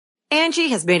Angie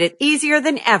has made it easier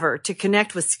than ever to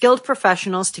connect with skilled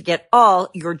professionals to get all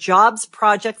your jobs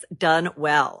projects done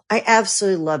well. I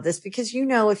absolutely love this because,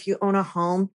 if you own a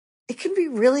home, it can be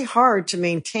really hard to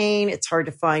maintain. It's hard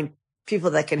to find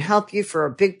people that can help you for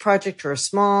a big project or a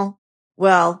small.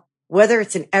 Well, whether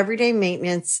it's in everyday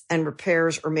maintenance and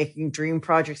repairs or making dream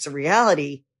projects a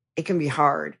reality, it can be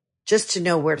hard just to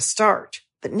know where to start.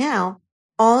 But now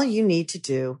all you need to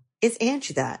do is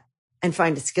Angie that and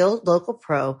find a skilled local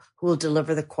pro who will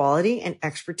deliver the quality and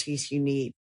expertise you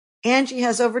need. Angie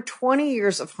has over 20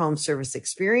 years of home service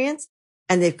experience,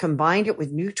 and they've combined it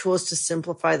with new tools to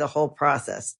simplify the whole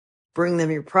process. Bring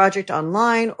them your project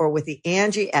online or with the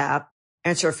Angie app,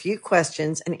 answer a few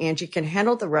questions, and Angie can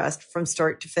handle the rest from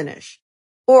start to finish.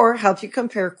 Or help you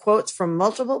compare quotes from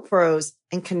multiple pros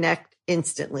and connect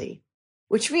instantly,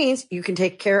 which means you can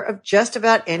take care of just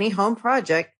about any home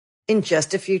project in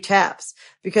just a few taps.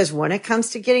 Because when it comes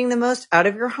to getting the most out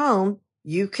of your home,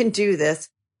 you can do this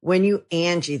when you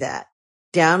Angie that.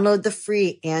 Download the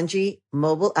free Angie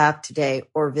mobile app today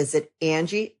or visit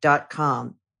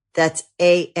Angie.com. That's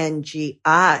ANGI.com.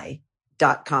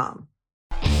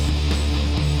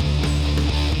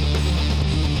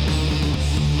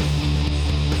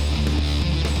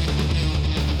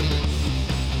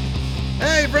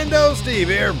 Hey, friendo, Steve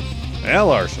here. Al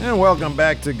Larson. And welcome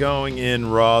back to Going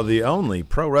in Raw, the only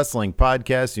pro wrestling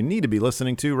podcast you need to be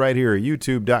listening to right here at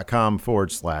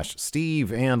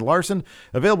youtube.com/Steve and Larson.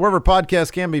 Available wherever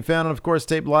podcasts can be found, and of course,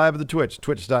 taped live at the Twitch,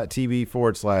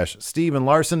 twitch.tv/Steve and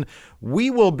Larson. We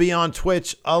will be on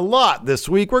Twitch a lot this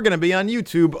week. We're going to be on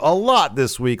YouTube a lot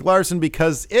this week, Larson,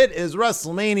 because it is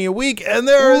WrestleMania week, and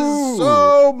there is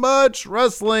so much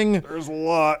wrestling. There's a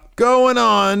lot going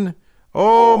on.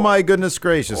 Oh, my goodness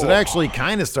gracious. It actually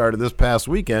kind of started this past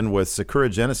weekend with Sakura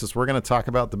Genesis. We're going to talk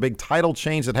about the big title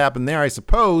change that happened there. I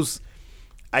suppose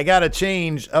I got a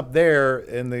change up there,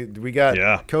 and we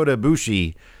got Kota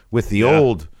Ibushi with the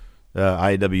old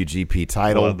IWGP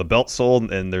title. Well, the belt sold,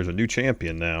 and there's a new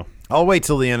champion now. I'll wait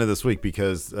till the end of this week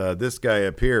because this guy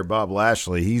up here, Bob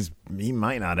Lashley, he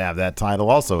might not have that title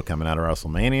also coming out of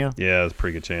WrestleMania. Yeah, there's a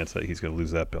pretty good chance that he's going to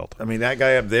lose that belt. I mean, that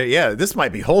guy up there, this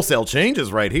might be wholesale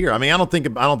changes right here. I mean, I don't think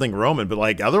Roman, but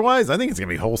like otherwise, I think it's going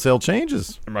to be wholesale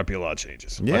changes. There might be a lot of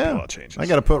changes. I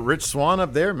got to put Rich Swann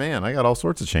up there, man. I got all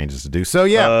sorts of changes to do. So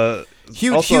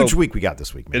huge week we got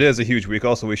this week, man. It is a huge week.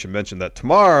 Also, we should mention that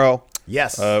tomorrow,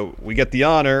 we get the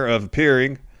honor of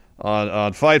appearing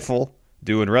on Fightful,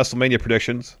 doing WrestleMania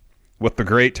predictions with the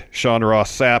great Sean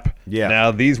Ross Sapp. Yeah. Now,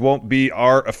 these won't be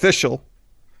our official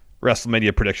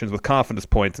WrestleMania predictions with confidence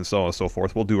points and so on and so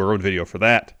forth. We'll do our own video for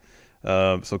that.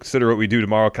 So consider what we do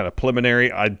tomorrow kind of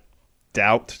preliminary. I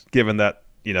doubt, given that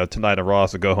tonight on Raw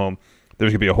is a go home,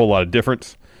 there's going to be a whole lot of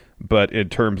difference. But in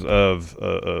terms of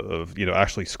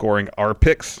actually scoring our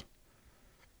picks,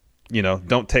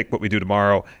 don't take what we do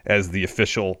tomorrow as the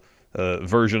official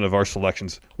version of our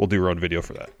selections. We'll do our own video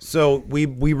for that. So we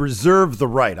reserve the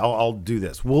right. I'll do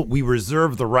this. We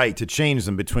reserve the right to change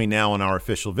them between now and our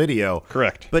official video.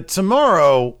 Correct. But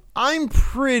tomorrow, I'm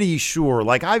pretty sure,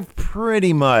 I don't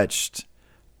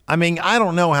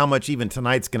know how much even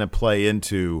tonight's going to play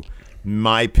into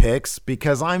my picks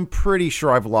because I'm pretty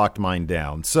sure I've locked mine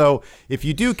down. So if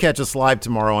you do catch us live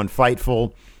tomorrow on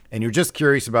Fightful and you're just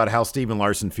curious about how Steve and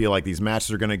Larson feel like these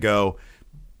matches are going to go,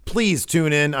 please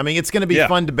tune in. I mean, it's going to be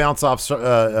fun to bounce off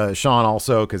Sean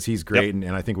also because he's great,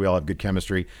 and I think we all have good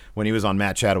chemistry. When he was on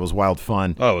Matt Chat, it was wild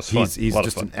fun. Oh, it was fun. He's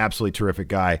just an absolutely terrific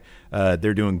guy.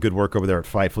 They're doing good work over there at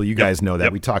Fightful. You guys know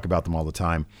that. We talk about them all the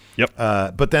time. Yep.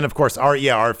 But then, of course,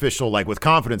 our official, with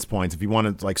confidence points, if you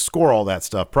want to, score all that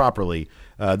stuff properly,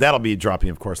 that'll be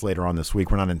dropping, of course, later on this week.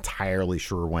 We're not entirely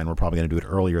sure when. We're probably going to do it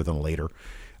earlier than later.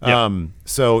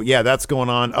 Yep. That's going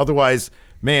on. Otherwise,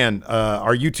 man,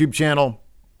 our YouTube channel,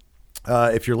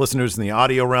 if you're listeners in the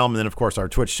audio realm, and then, of course, our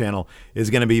Twitch channel is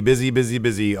going to be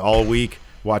busy all week,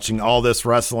 watching all this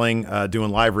wrestling, doing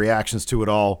live reactions to it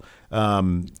all.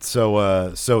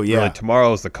 Really,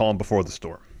 tomorrow is the calm before the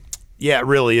storm. Yeah,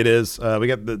 really, it is. We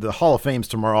got the Hall of Fames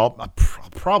tomorrow. I'll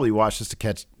probably watch this to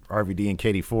catch RVD and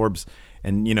Katie Forbes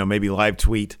and, maybe live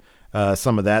tweet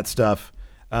some of that stuff.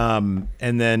 And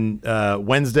then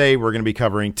Wednesday, we're going to be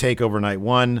covering TakeOver Night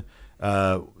 1.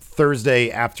 Thursday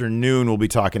afternoon, we'll be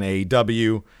talking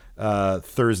AEW.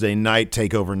 Thursday night,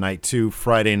 TakeOver Night 2.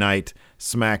 Friday night,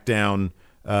 SmackDown.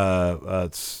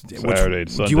 Saturday,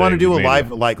 Sunday. Do you want to do a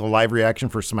live reaction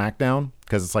for SmackDown?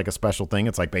 Because it's like a special thing.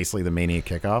 It's like basically the Mania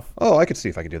kickoff. Oh, I could see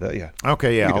if I could do that. Yeah.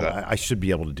 Okay. Yeah, I should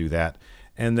be able to do that.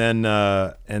 And then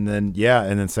Saturday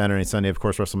and Sunday, of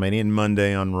course, WrestleMania, and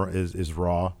Monday is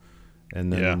Raw.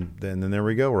 And then there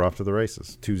we go. We're off to the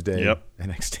races. Tuesday, Yep.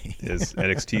 NXT. Is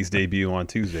NXT's debut on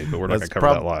Tuesday, but we're not going to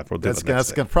cover that live. We'll do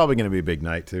that's probably going to be a big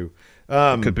night, too.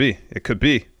 It could be. It could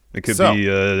be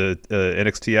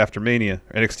NXT after Mania,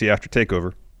 NXT after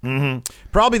TakeOver.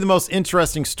 Probably the most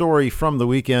interesting story from the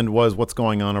weekend was what's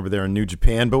going on over there in New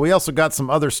Japan, but we also got some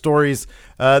other stories.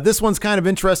 This one's kind of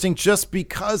interesting just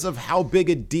because of how big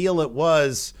a deal it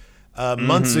was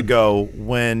months ago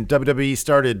when WWE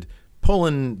started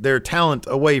pulling their talent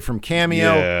away from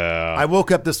Cameo. Yeah. I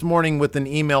woke up this morning with an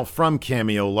email from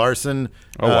Cameo Larson.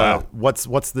 Oh, wow.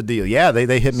 What's the deal? Yeah,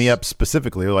 they hit me up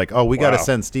specifically. They're like, we got to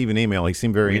send Steve an email. He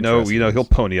seemed very interested. He'll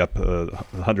pony up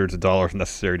hundreds of dollars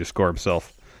necessary to score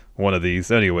himself one of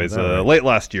these. Anyways, late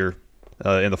last year,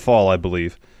 in the fall, I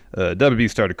believe,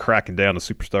 WWE started cracking down on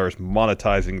superstars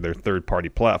monetizing their third-party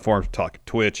platforms, talking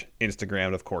Twitch, Instagram,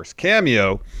 and, of course,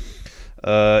 Cameo.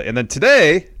 And then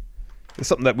today, it's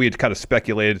something that we had kind of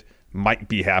speculated might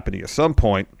be happening at some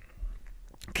point.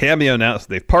 Cameo announced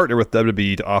they've partnered with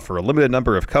WWE to offer a limited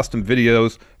number of custom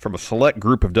videos from a select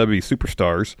group of WWE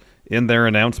superstars. In their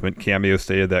announcement, Cameo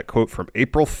stated that, quote, from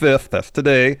April 5th, that's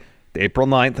today, to April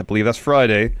 9th, I believe that's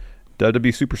Friday,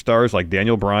 WWE superstars like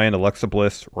Daniel Bryan, Alexa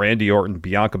Bliss, Randy Orton,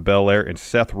 Bianca Belair, and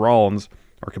Seth Rollins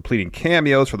are completing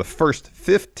cameos for the first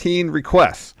 15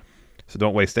 requests. So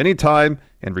don't waste any time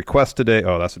and request today.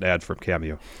 Oh, that's an ad from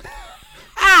Cameo.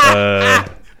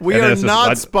 We are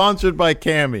not sponsored by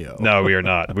Cameo. No, we are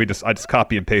not. I just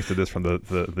copy and pasted this from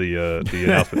the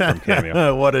announcement from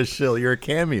Cameo. What a shill! You're a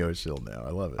Cameo shill now.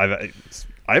 I love it.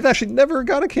 I've actually never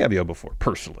got a Cameo before,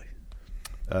 personally.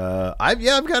 I've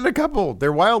gotten a couple.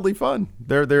 They're wildly fun.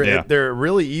 They're a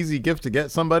really easy gift to get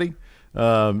somebody.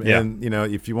 And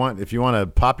if you want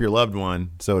to pop your loved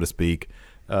one, so to speak,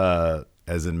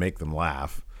 as in make them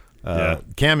laugh,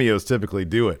 Cameos typically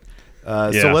do it.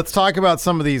 So let's talk about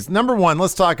some of these. Number one,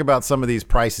 let's talk about some of these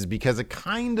prices because it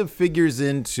kind of figures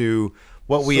into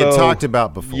what we had talked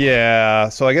about before. Yeah.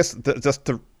 So I guess just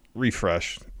to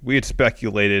refresh, we had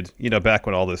speculated, back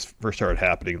when all this first started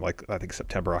happening, like I think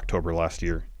September, October last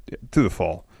year, to the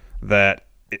fall, that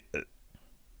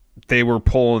they were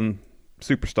pulling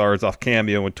superstars off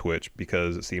Cameo and Twitch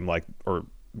because it seemed like, or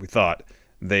we thought,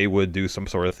 they would do some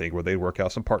sort of thing where they'd work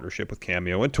out some partnership with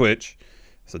Cameo and Twitch,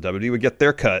 so WWE would get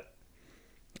their cut.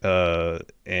 And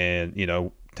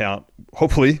talent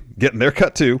hopefully getting their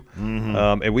cut too.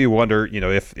 And we wonder,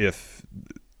 if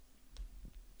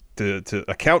to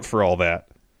account for all that,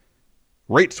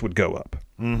 rates would go up.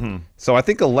 So I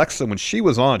think Alexa, when she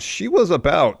was on, she was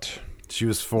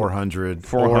 400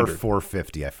 or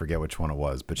 450. I forget which one it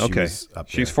was, but she was up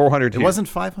there. She's 400. It wasn't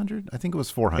 500. I think it was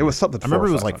 400. It was something. I remember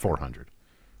it was like 400.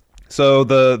 So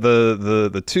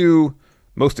the two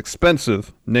most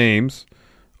expensive names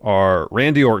are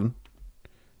Randy Orton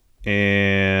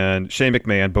and Shane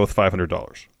McMahon, both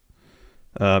 $500.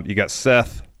 You got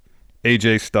Seth,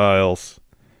 AJ Styles,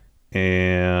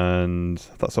 and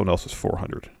I thought someone else was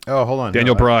 400. Oh, hold on.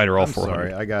 Daniel Bryan are all 400.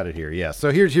 Sorry, I got it here. Yeah.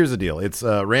 So here's the deal. It's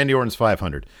Randy Orton's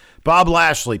 500. Bob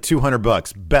Lashley,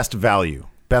 $200. Best value.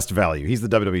 He's the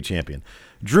WWE champion.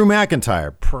 Drew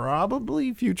McIntyre,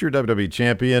 probably future WWE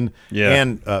champion. Yeah.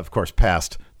 And of course,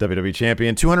 past WWE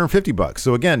champion, $250.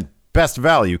 So again, best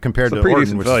value compared to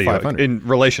Orton, which is 500 in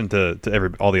relation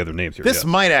to all the other names here. This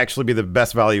might actually be the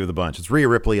best value of the bunch. It's Rhea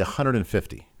Ripley,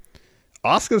 $150.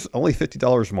 Asuka's only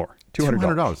 $50 more,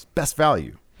 $200. Best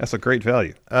value. That's a great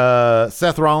value.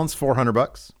 Seth Rollins,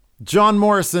 $400. John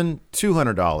Morrison,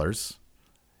 $200.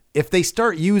 If they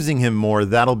start using him more,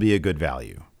 that'll be a good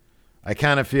value. I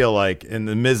kind of feel like, and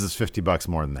the Miz is $50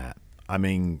 more than that. I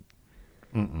mean,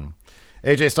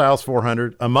 AJ Styles,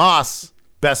 $400. Amos,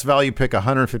 best value pick,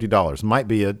 $150. Might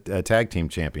be a tag team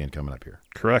champion coming up here.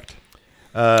 Correct.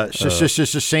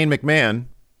 Shane McMahon,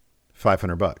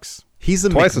 $500. He's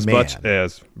twice McMahon. As much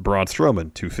as Braun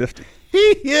Strowman, $250.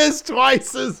 He is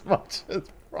twice as much as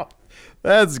Braun.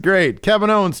 That's great. Kevin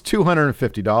Owens,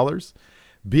 $250.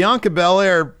 Bianca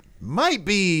Belair might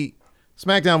be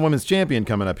SmackDown Women's Champion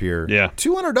coming up here. Yeah.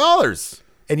 $200.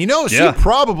 And she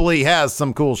probably has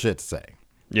some cool shit to say.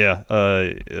 Yeah.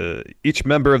 Each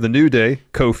member of the New Day,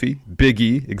 Kofi, Big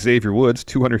E, Xavier Woods,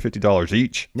 $250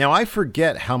 each. Now, I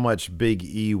forget how much Big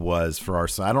E was for our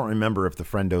side. I don't remember if the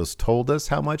friendos told us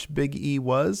how much Big E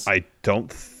was. I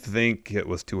don't think it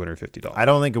was $250. I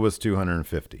don't think it was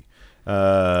 $250.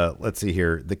 Let's see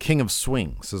here. The King of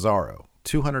Swing, Cesaro,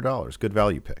 $200. Good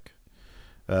value pick.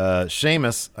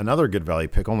 Sheamus, another good value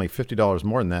pick, only $50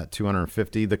 more than that,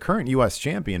 $250. The current U.S.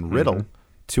 champion, Riddle,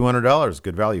 $200.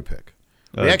 Good value pick.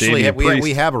 We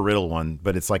actually have a Riddle one,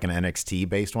 but it's like an NXT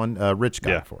based one. Rich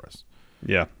got it for us.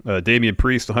 Yeah, Damian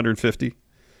Priest, $150.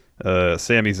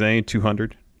 Sami Zayn,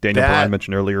 200. Daniel Bryan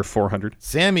mentioned earlier, 400.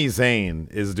 Sami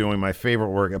Zayn is doing my favorite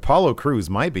work. Apollo Crews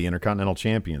might be Intercontinental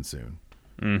Champion soon.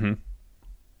 Mm-hmm.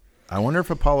 I wonder if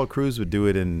Apollo Crews would do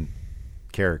it in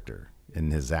character, in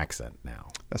his accent now.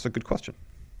 That's a good question.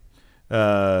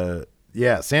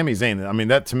 Yeah, Sami Zayn. I mean,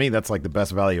 that to me, that's like the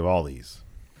best value of all these.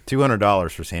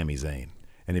 $200 for Sami Zayn.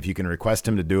 And if you can request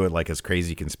him to do it like his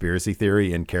crazy conspiracy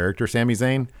theory in character, Sami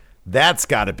Zayn, that's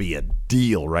got to be a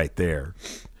deal right there.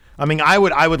 I mean, I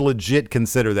would legit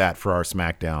consider that for our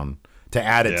SmackDown, to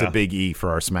add it to Big E for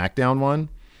our SmackDown one.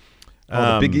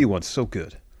 Oh, the Big E one's so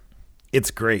good.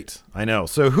 It's great. I know.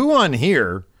 So who on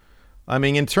here, I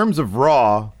mean, in terms of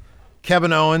Raw,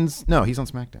 Kevin Owens, no, he's on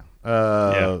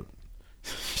SmackDown.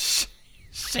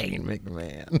 Shane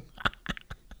McMahon.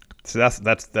 So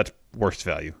that's worst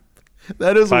value.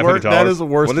 That is worst. That is the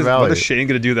worst value. What is Shane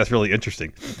going to do? That's really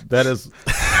interesting. That is.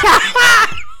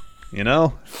 You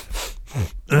know.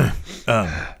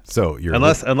 So you're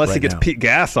unless right he gets now. Pete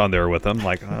Gas on there with him,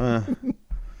 like.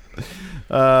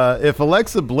 If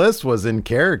Alexa Bliss was in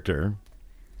character,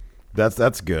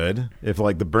 that's good. If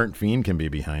like the Burnt Fiend can be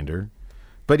behind her,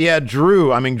 but yeah,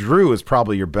 Drew. I mean, Drew is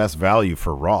probably your best value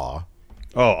for Raw.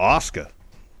 Oh, Asuka.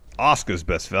 Asuka's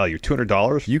best value,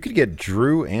 $200. You could get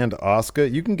Drew and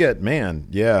Asuka. You can get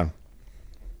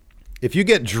If you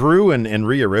get Drew and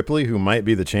Rhea Ripley, who might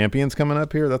be the champions coming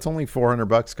up here, that's only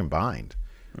 $400 combined.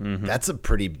 Mm-hmm. That's a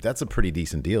pretty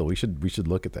decent deal. We should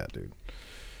look at that, dude.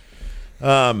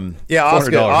 Yeah,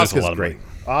 Asuka's great.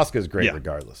 Asuka's great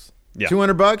regardless. Yeah.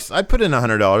 $200. I'd put in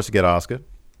 $100 to get Asuka.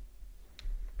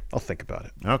 I'll think about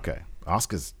it. Okay,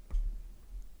 Asuka's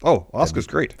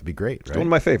great. That'd be great. Right? It's one of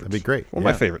my favorites. That'd be great. One of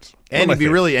my favorites. And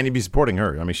you'd be supporting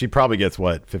her. I mean, she probably gets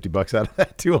what, $50 out of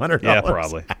that, $200. Yeah,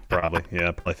 probably.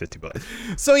 Yeah, probably $50.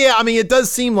 So yeah, I mean, it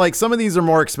does seem like some of these are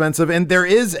more expensive, and there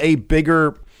is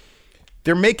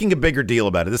they're making a bigger deal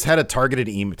about it. This had a targeted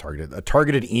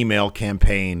email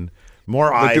campaign.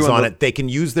 More eyes on it. They can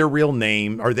use their real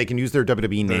name, or they can use their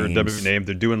WWE names. Their WWE name.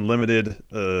 They're doing limited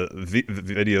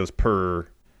videos per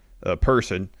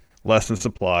person. Lessen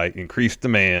supply, increased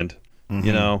demand. Mm-hmm.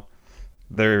 You know,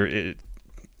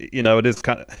 it is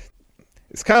kind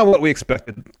of what we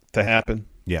expected to happen,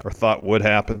 or thought would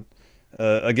happen.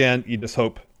 Again, you just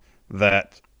hope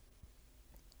that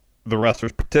the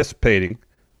wrestlers participating,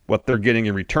 what they're getting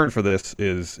in return for this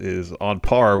is on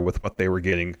par with what they were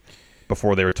getting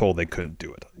before they were told they couldn't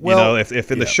do it. Well, if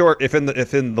in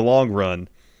the long run,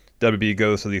 WB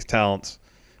goes to these talents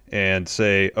and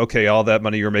say, okay, all that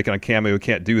money you were making on Cameo, we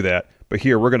can't do that. But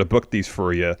here, we're going to book these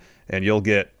for you, and you'll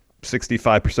get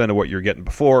 65% of what you're getting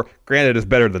before. Granted, it's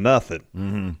better than nothing.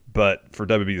 Mm-hmm. But for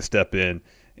WB to step in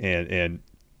and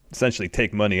essentially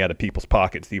take money out of people's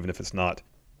pockets, even if it's not,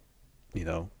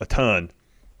 a ton,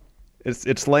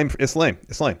 it's lame. It's lame.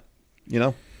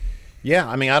 Yeah,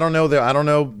 I mean, I don't know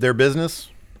their business,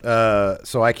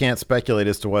 so I can't speculate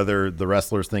as to whether the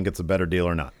wrestlers think it's a better deal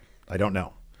or not. I don't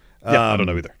know. Yeah, I don't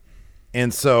know either.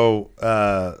 And so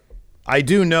I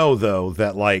do know though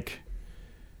that like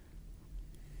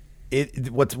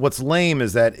what's lame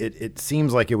is that it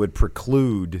seems like it would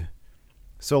preclude.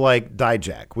 So like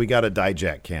Dijak, we got a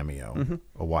Dijak cameo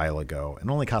a while ago, and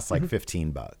it only costs like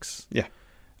 $15. Yeah.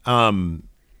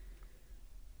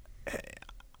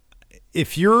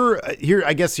 If you're here,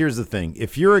 I guess here's the thing: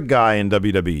 if you're a guy in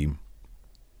WWE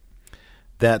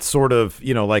that sort of,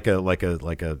 like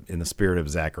a in the spirit of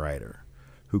Zack Ryder,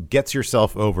 who gets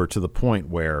yourself over to the point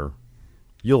where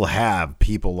you'll have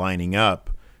people lining up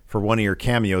for one of your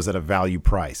cameos at a value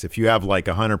price. If you have like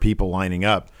 100 people lining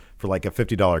up for like a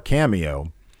 $50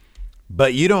 cameo,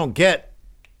 but you don't get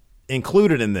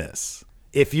included in this.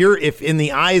 If in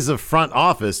the eyes of front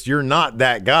office, you're not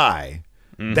that guy,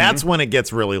 that's when it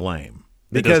gets really lame.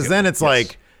 Because then it's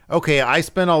like, okay, I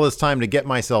spent all this time to get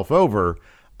myself over.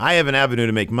 I have an avenue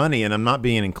to make money, and I'm not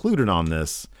being included on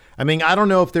this. I mean, I don't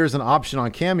know if there's an option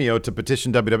on Cameo to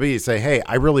petition WWE to say, hey,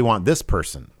 I really want this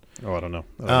person. Oh, I don't know.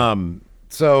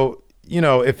 So,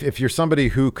 if you're somebody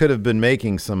who could have been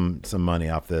making some money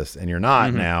off this and you're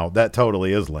not now, that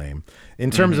totally is lame.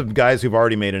 In terms of guys who've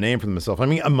already made a name for themselves, I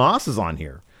mean, Amos is on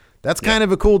here. That's kind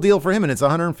of a cool deal for him, and it's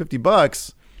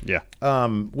 $150. Yeah.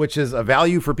 Which is a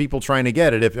value for people trying to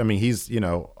get it. He's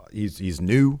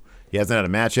new. He hasn't had a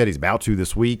match yet. He's about to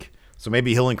this week. So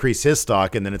maybe he'll increase his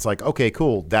stock, and then it's like, okay,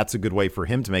 cool. That's a good way for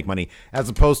him to make money, as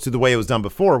opposed to the way it was done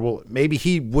before. Well, maybe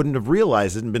he wouldn't have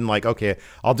realized it and been like, okay,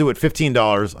 I'll do it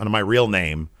 $15 under my real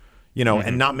name,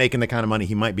 and not making the kind of money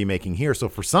he might be making here. So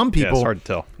for some people, it's hard to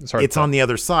tell. It's on the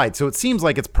other side. So it seems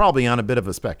like it's probably on a bit of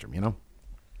a spectrum,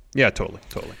 Yeah, totally.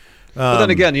 But then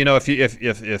again, if he's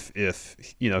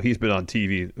been on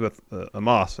TV with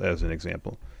Amos as an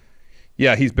example,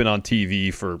 yeah, he's been on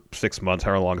TV for 6 months,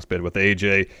 however long it's been with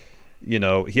AJ.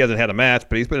 He hasn't had a match,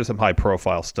 but he's been in some high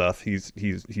profile stuff. He's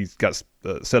got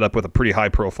set up with a pretty high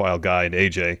profile guy in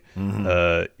AJ.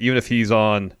 Even if he's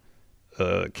on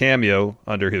Cameo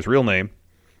under his real name,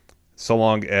 so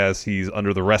long as he's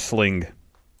under the wrestling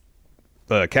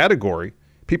category,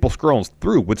 people scrolling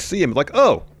through would see him like,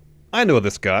 oh, I know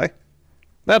this guy.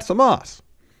 That's Amos.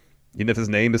 Even if his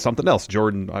name is something else.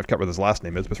 Jordan, I've covered what his last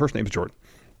name is, but his first name is Jordan.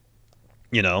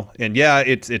 And yeah,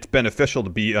 it's beneficial to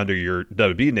be under your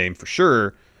WWE name for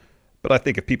sure, but I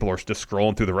think if people are just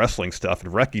scrolling through the wrestling stuff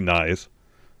and recognize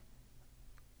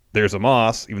there's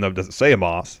Amos, even though it doesn't say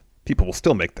Amos, people will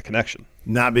still make the connection.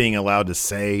 Not being allowed to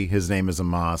say his name is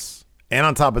Amos. And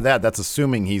on top of that, that's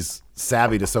assuming he's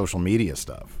savvy to social media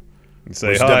stuff. You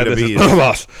say, hi, this is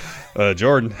Amos.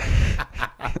 Jordan.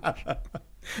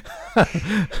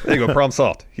 There you go, problem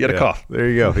solved. He had a cough. There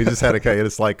you go. He just had a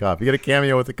slight cough. You get a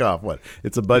cameo with a cough. What?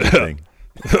 It's a budget thing.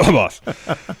 Amos.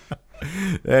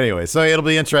 Anyway, so it'll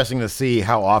be interesting to see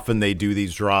how often they do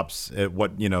these drops, at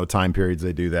what time periods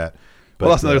they do that. But, well,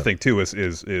 that's another thing too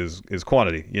is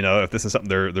quantity. If this is something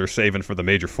they're saving for the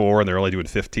major four and they're only doing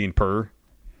 15 per.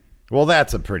 Well,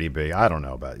 that's a pretty big. I don't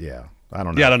know about. Yeah, I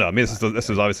don't know. Yeah, I don't know. I mean, this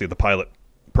is obviously the pilot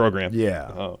program.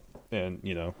 Yeah. And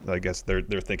I guess they're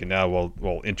thinking now.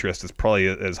 Well, interest is probably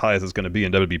as high as it's going to be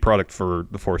in WWE product for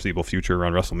the foreseeable future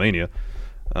around WrestleMania.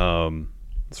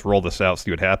 Let's roll this out,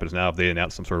 see what happens now. If they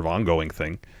announce some sort of ongoing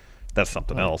thing, that's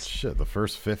something else. Shit, the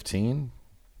first 15.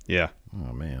 Yeah.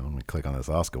 Oh man, let me click on this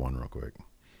Oscar one real quick.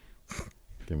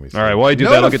 All right, while you do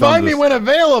that, I'll get on Notify me when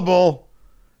available.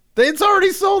 It's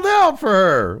already sold out for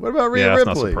her. What about Rhea Ripley?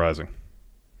 That's not surprising.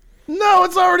 No,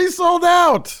 it's already sold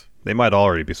out. They might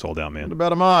already be sold out, man. What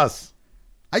about Amos?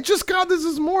 I just got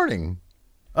this morning.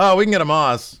 Oh, we can get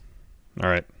Amos. All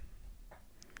right.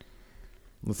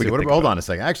 Let's see. Hold on a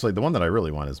second. Actually, the one that I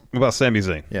really want is... What about Sami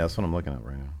Zayn? Yeah, that's what I'm looking at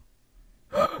right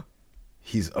now.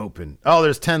 He's open. Oh,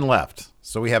 there's 10 left,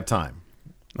 so we have time.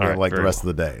 All right, like the rest of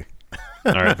the day.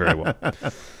 All right, very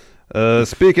well.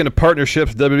 Speaking of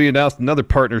partnerships, WWE announced another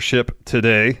partnership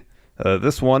today.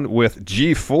 This one with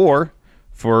G4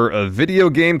 for a video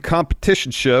game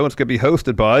competition show. It's going to be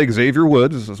hosted by Xavier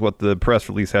Woods. This is what the press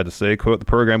release had to say. Quote, the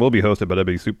program will be hosted by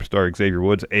WWE superstar Xavier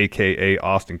Woods, a.k.a.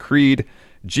 Austin Creed.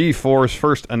 G4's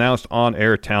first announced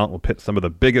on-air talent will pit some of the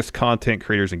biggest content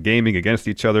creators in gaming against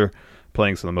each other,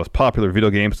 playing some of the most popular video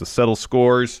games to settle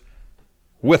scores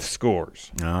with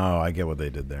scores. Oh, I get what they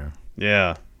did there.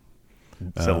 Yeah.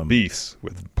 Settle beefs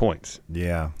with points.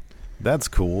 Yeah. That's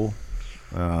cool.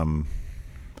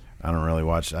 I don't really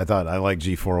watch. I like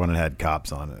G4 when it had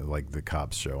cops on it, like the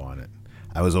cops show on it.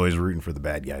 I was always rooting for the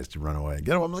bad guys to run away.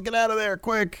 Get out of there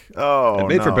quick. Oh, it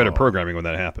made for better programming when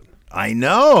that happened. I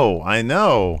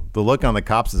know. The look on the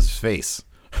cops' face.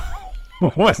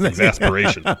 Wasn't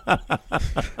exasperation. That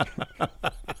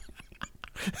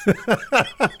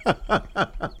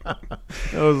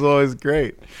was always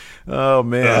great. Oh,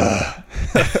 man.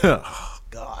 Oh,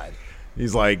 God.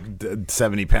 He's like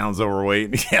 70 pounds overweight,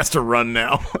 and he has to run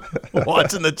now.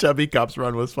 Watching the chubby cops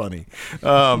run was funny.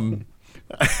 Huffing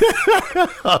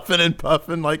and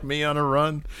puffing like me on a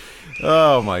run.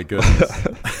 Oh, my goodness.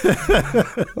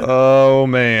 Oh,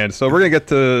 man. So we're going to get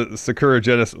to Sakura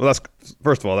Genesis. Well,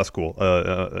 first of all, that's cool.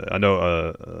 I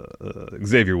know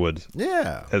Xavier Woods.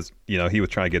 Yeah. He was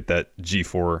trying to get that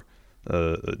G4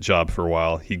 job for a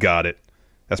while. He got it.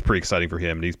 That's pretty exciting for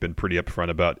him, and he's been pretty upfront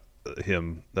about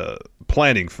him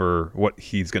planning for what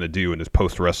he's going to do in his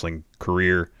post-wrestling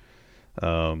career.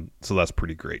 So that's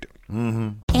pretty great.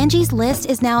 Mm-hmm. Angie's List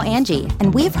is now Angie,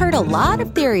 and we've heard a lot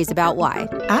of theories about why.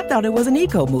 I thought it was an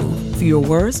eco move. Fewer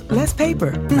words, less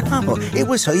paper. No, it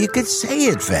was so you could say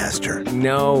it faster.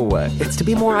 No, it's to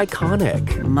be more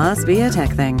iconic. Must be a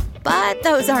tech thing. But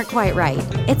those aren't quite right.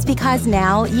 It's because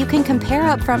now you can compare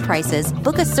upfront prices,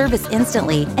 book a service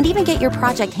instantly, and even get your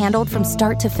project handled from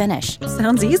start to finish.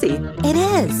 Sounds easy. It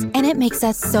is, and it makes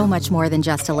us so much more than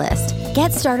just a list.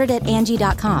 Get started at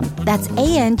Angie.com. That's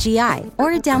ANGI,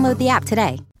 or download the app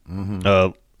today.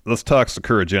 Mm-hmm. Let's talk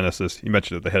Sakura Genesis. You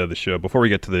mentioned it at the head of the show. Before we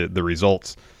get to the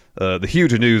results, the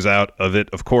huge news out of it,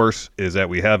 of course, is that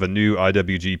we have a new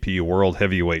IWGP World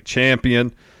Heavyweight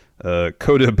Champion,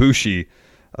 Kota Ibushi.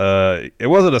 It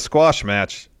wasn't a squash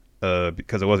match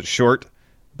because it wasn't short,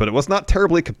 but it was not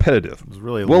terribly competitive. It was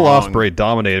really Will long. Ospreay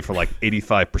dominated for like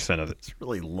 85% of it. It's a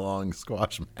really long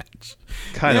squash match.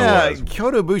 Kind of was.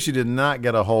 Kota Ibushi did not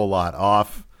get a whole lot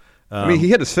off. I mean, he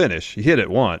hit his finish. He hit it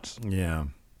once. Yeah.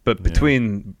 But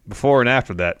before and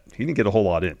after that, he didn't get a whole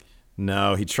lot in.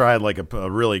 No, he tried like a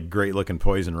really great looking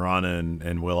Poison Rana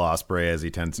and Will Ospreay, as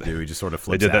he tends to do. He just sort of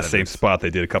flips. They did out that of same it. spot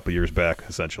they did a couple years back,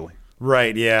 essentially.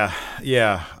 Right. Yeah.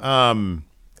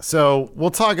 So we'll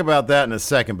talk about that in a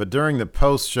second. But during the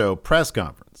post-show press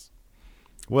conference,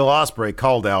 Will Ospreay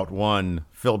called out one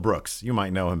Phil Brooks. You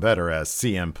might know him better as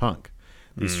CM Punk.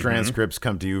 These transcripts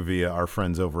come to you via our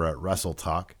friends over at Wrestle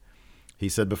Talk. He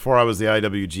said, before I was the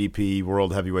IWGP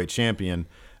World Heavyweight Champion,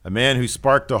 a man who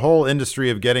sparked a whole industry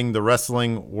of getting the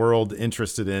wrestling world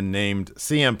interested in, named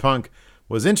CM Punk,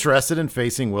 was interested in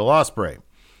facing Will Ospreay.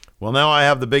 Well, now I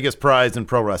have the biggest prize in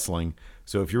pro wrestling.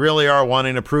 So if you really are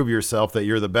wanting to prove yourself that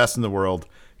you're the best in the world,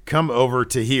 come over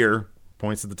to here,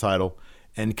 points at the title,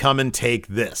 and come and take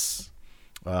this.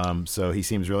 So he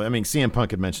seems really, I mean, CM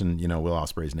Punk had mentioned, Will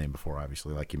Ospreay's name before,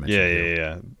 obviously, like you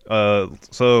mentioned. Yeah.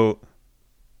 So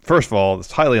first of all,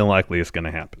 it's highly unlikely it's going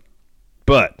to happen.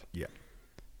 But yeah.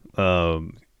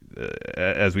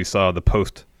 As we saw the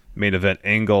post-main event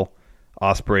angle,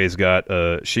 Ospreay's got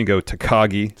Shingo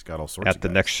Takagi got all sorts at of the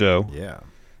guys. next show. Yeah.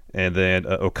 And then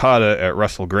Okada at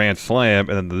Wrestle Grand Slam.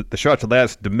 And then the show after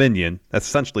that's Dominion. That's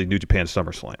essentially New Japan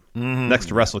SummerSlam. Next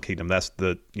to Wrestle Kingdom. That's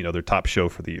their top show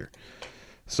for the year.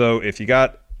 So if you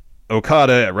got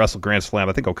Okada at Wrestle Grand Slam,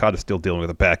 I think Okada's still dealing with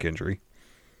a back injury.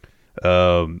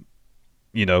 Ospreay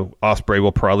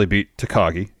will probably beat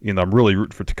Takagi. I'm really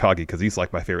rooting for Takagi because he's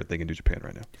like my favorite thing in New Japan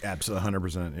right now. Absolutely,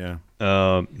 100%,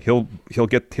 yeah. He'll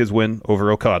get his win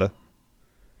over Okada.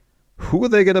 Who are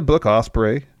they going to book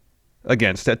Ospreay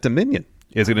against at Dominion?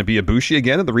 Is it going to be Ibushi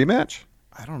again in the rematch?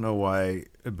 I don't know why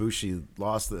Ibushi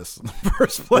lost this in the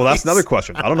first place. Well, that's another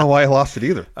question. I don't know why he lost it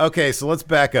either. Okay, so let's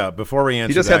back up before we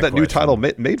answer. He just had that new title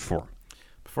made for him.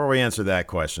 Before we answer that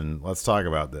question, let's talk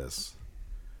about this.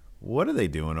 What are they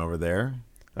doing over there?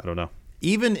 I don't know.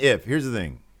 Even if, here's the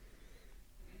thing.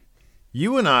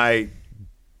 You and I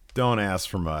don't ask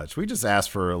for much. We just ask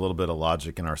for a little bit of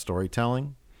logic in our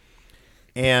storytelling.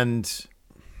 And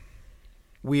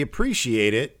we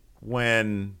appreciate it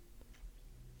when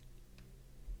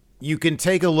you can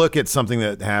take a look at something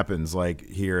that happens like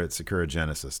here at Sakura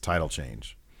Genesis, title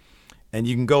change. And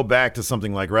you can go back to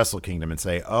something like Wrestle Kingdom and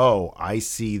say, oh, I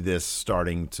see the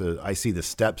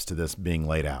steps to this being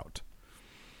laid out.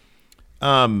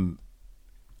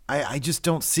 I just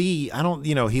don't see,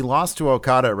 he lost to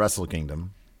Okada at Wrestle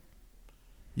Kingdom.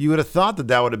 You would have thought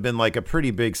that would have been like a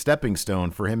pretty big stepping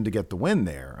stone for him to get the win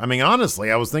there. I mean,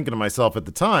 honestly, I was thinking to myself at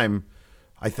the time,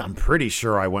 I'm pretty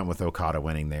sure I went with Okada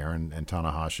winning there and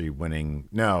Tanahashi winning.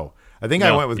 No, I think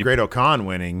I went with Great Okan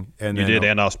winning. And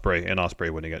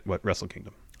Ospreay winning at Wrestle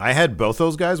Kingdom. I had both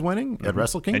those guys winning at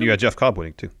Wrestle Kingdom. And you had Jeff Cobb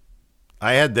winning too.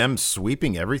 I had them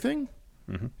sweeping everything.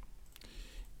 Mm-hmm.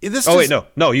 You had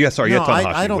Tanahashi.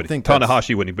 I don't winning. think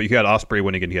Tanahashi winning, but you had Ospreay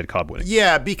winning and you had Cobb winning.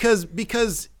 Yeah, because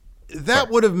that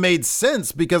would have made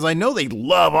sense because I know they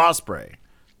love Ospreay.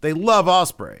 They love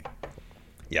Ospreay.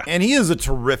 Yeah. And he is a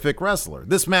terrific wrestler.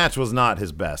 This match was not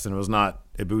his best, and it was not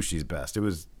Ibushi's best. It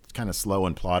was kind of slow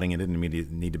and plodding. It didn't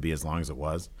need to be as long as it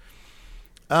was.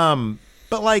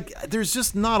 But there's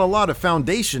just not a lot of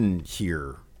foundation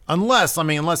here. Unless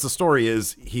the story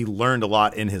is he learned a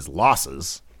lot in his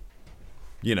losses,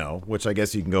 which I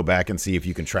guess you can go back and see if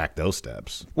you can track those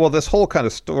steps. Well, this whole kind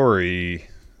of story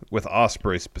with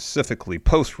Ospreay specifically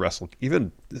post-Wrestle,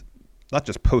 even not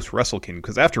just post-Wrestle Kingdom,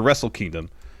 because after Wrestle Kingdom,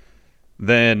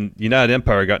 then United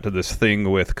Empire got to this thing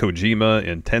with Kojima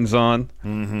and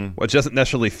Tenzan, which doesn't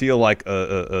necessarily feel like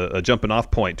a jumping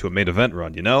off point to a main event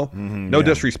run, No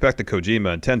disrespect to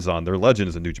Kojima and Tenzan. They're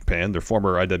legends in New Japan. They're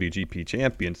former IWGP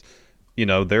champions.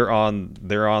 They're on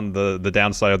the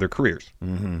downside of their careers.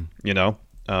 Like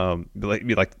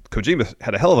Kojima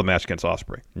had a hell of a match against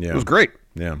Ospreay. Yeah. It was great.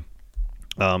 Yeah.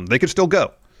 They could still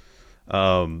go.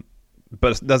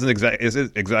 But it doesn't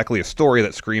isn't exactly a story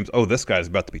that screams, "Oh, this guy's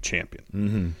about to be champion."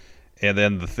 Mm-hmm. And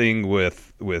then the thing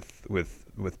with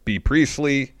B.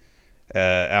 Priestley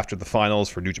after the finals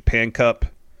for New Japan Cup,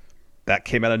 that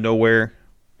came out of nowhere.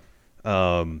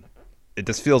 It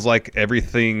just feels like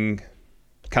everything,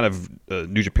 kind of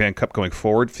New Japan Cup going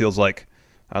forward, feels like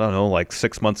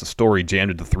 6 months of story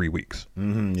jammed into 3 weeks.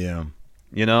 Mm-hmm, yeah.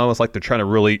 It's like they're trying to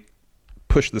really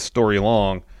push the story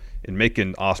along and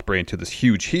making Ospreay into this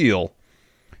huge heel.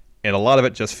 And a lot of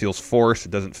it just feels forced.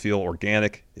 It doesn't feel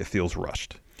organic. It feels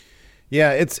rushed.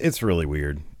 Yeah, it's really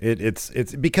weird.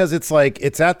 It's because it's like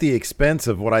it's at the expense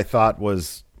of what I thought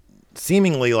was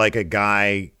seemingly like a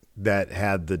guy that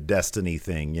had the destiny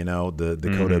thing,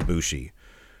 the Kota Ibushi,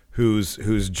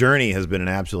 whose journey has been an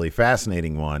absolutely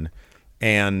fascinating one,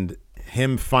 and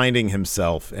him finding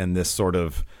himself in this sort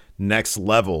of next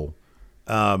level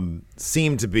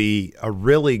seemed to be a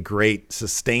really great,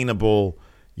 sustainable,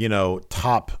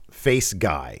 top face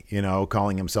guy,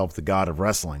 calling himself the god of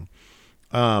wrestling.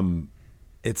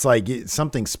 It's like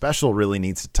something special really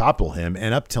needs to topple him.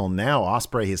 And up till now,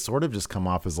 Ospreay has sort of just come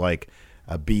off as like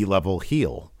a B-level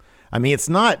heel. I mean, it's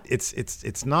not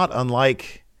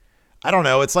unlike, I don't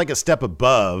know, it's like a step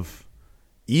above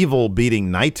Evil beating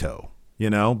Naito,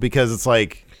 because it's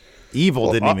like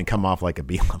Evil didn't even come off like a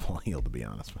B-level heel, to be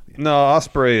honest with you. No,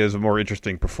 Ospreay is a more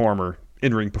interesting performer,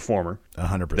 in-ring performer,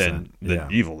 100% than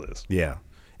Evil is. Yeah,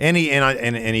 and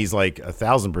he's like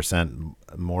 1,000%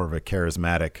 more of a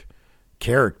charismatic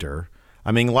character.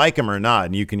 I mean, like him or not,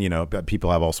 and you can,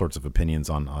 people have all sorts of opinions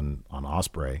on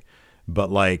Ospreay,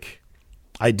 but like,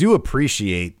 I do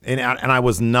appreciate, and I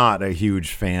was not a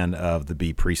huge fan of the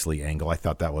B Priestley angle. I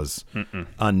thought that was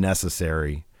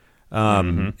unnecessary,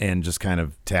 and just kind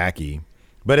of tacky.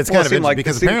 But it's kind of interesting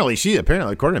because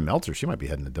apparently, according to Meltzer, she might be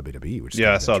heading to WWE. Which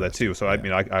I saw that too. So I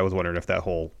mean, I was wondering if that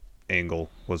whole angle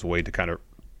was a way to kind of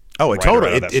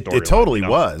it totally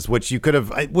was, which you could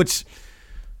have,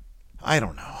 I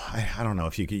don't know. I don't know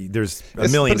if you could. There's a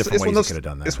million different ways you could have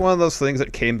done that. It's one of those things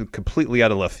that came completely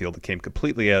out of left field. It came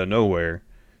completely out of nowhere,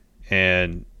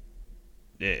 and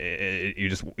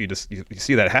you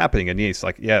see that happening, and it's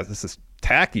like, yeah, this is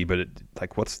tacky, but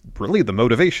what's really the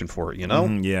motivation for it?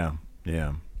 Yeah.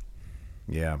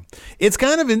 It's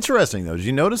kind of interesting though. Did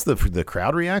you notice the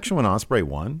crowd reaction when Ospreay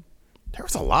won? There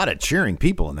was a lot of cheering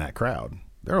people in that crowd.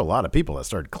 There are a lot of people that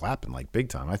started clapping like big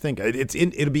time. I think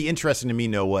it'll be interesting to me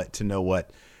know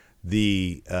what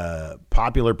the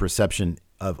popular perception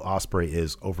of Ospreay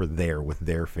is over there with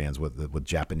their fans, with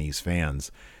Japanese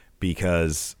fans,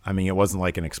 because I mean it wasn't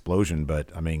like an explosion, but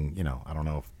I mean I don't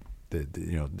know if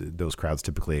those crowds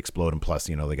typically explode, and plus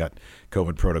they got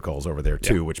COVID protocols over there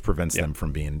too, which prevents them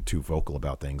from being too vocal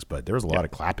about things. But there was a lot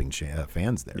of clapping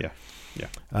fans there.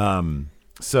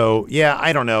 So yeah,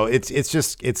 I don't know. It's I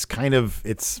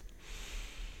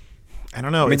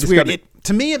don't know. It's weird.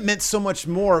 To me, it meant so much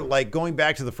more. Like going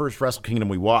back to the first Wrestle Kingdom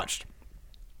we watched,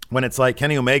 when it's like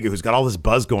Kenny Omega, who's got all this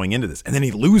buzz going into this, and then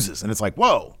he loses, and it's like,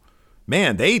 whoa,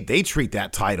 man, they treat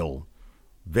that title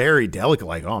very delicate.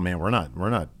 Like, oh man, we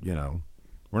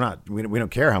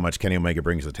don't care how much Kenny Omega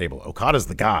brings to the table. Okada's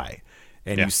the guy.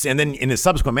 And you see, and then in his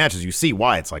subsequent matches, you see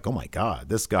why. It's like, oh my God,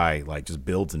 this guy like just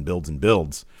builds and builds and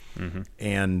builds,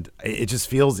 and it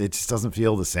just doesn't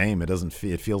feel the same.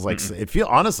 It feels like it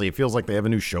feels like they have a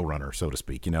new showrunner, so to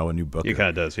speak. A new booker. It kind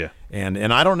of does, yeah.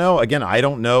 And I don't know. Again, I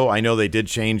don't know. I know they did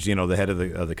change, the head of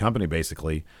the company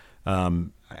basically.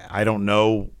 I don't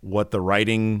know what the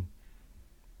writing.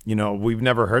 We've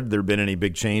never heard there been any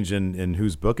big change in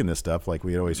who's booking this stuff. Like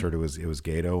we had always heard it was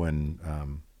Gato and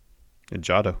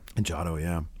Jado.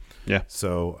 Yeah. Yeah.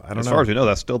 So I don't know. As far as we know,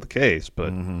 that's still the case.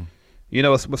 But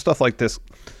with stuff like this,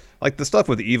 like the stuff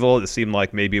with Evil, it seemed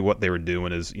like maybe what they were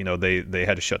doing is, they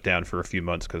had to shut down for a few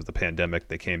months because of the pandemic.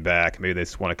 They came back. Maybe they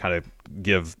just want to kind of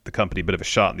give the company a bit of a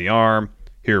shot in the arm.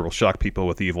 Here, we'll shock people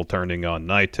with Evil turning on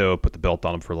Naito, put the belt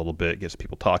on him for a little bit, gets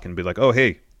people talking, be like, oh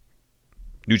hey,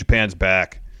 New Japan's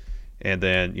back. And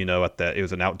then, it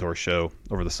was an outdoor show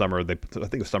over the summer. I think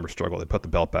it was Summer Struggle. They put the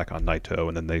belt back on Naito,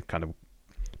 and then they kind of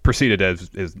proceeded as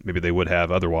maybe they would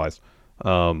have otherwise.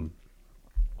 You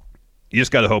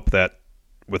just got to hope that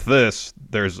with this,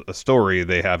 there's a story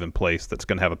they have in place that's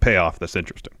going to have a payoff that's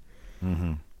interesting.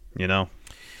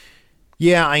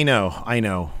 Yeah, I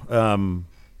know.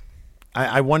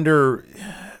 I wonder,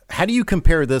 how do you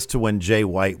compare this to when Jay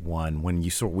White won? When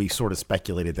we sort of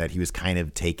speculated that he was kind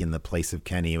of taking the place of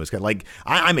Kenny. It was kind of like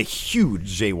I'm a huge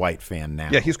Jay White fan now.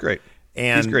 Yeah, he's great.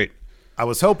 He's great. I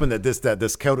was hoping that this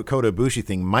Kota Ibushi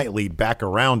thing might lead back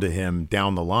around to him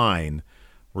down the line,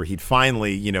 where he'd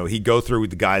finally, he'd go through with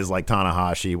the guys like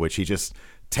Tanahashi, which he just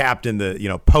tapped in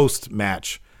the post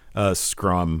match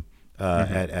scrum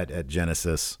at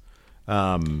Genesis.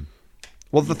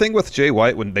 Well, the thing with Jay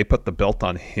White, when they put the belt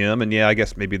on him, and I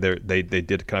guess maybe they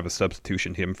did kind of a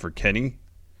substitution him for Kenny,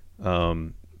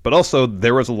 but also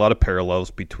there was a lot of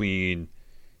parallels between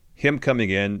him coming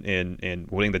in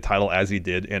and winning the title as he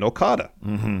did and Okada,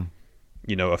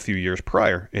 a few years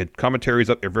prior. And commentaries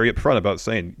are very upfront about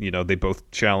saying, they both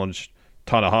challenged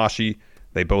Tanahashi,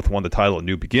 they both won the title at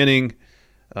New Beginning.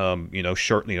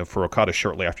 Shortly, for Okada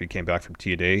shortly after he came back from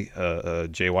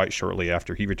TNA, Jay White shortly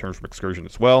after he returned from Excursion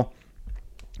as well.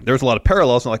 There's a lot of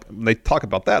parallels, and when they talk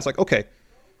about that, it's like, okay,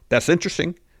 that's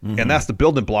interesting, and that's the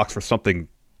building blocks for something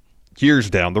years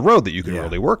down the road that you can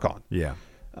really work on. Yeah.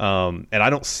 And I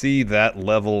don't see that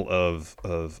level of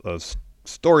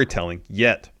storytelling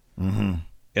yet in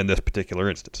this particular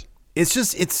instance. It's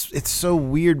just it's so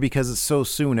weird because it's so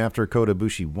soon after Kota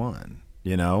Ibushi won.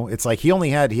 It's like he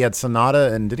had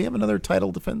Sonata, and did he have another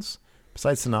title defense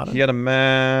besides Sonata? He had a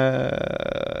match.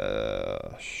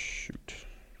 Shoot.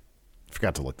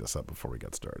 Forgot to look this up before we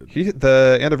got started.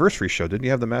 The anniversary show, didn't he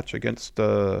have the match against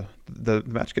the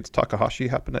match against Takahashi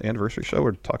happened at the anniversary show,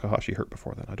 or did Takahashi hurt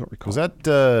before that? I don't recall. Was that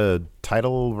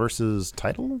title versus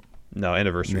title? No,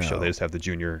 anniversary show. They just have the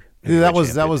junior. Yeah, that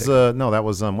was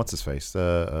what's his face?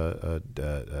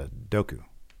 Doki.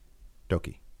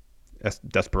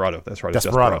 Desperado. That's right.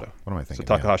 Desperado. What am I thinking?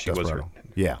 So Takahashi was hurt.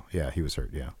 Yeah, he was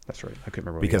hurt. Yeah, that's right. I couldn't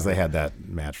remember because they had that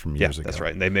match from years ago. That's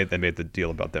right. And they made the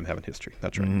deal about them having history.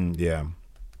 That's right. Yeah.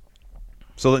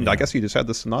 So then I guess he just had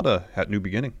the Sonata at New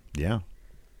Beginning. Yeah.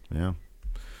 And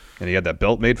he had that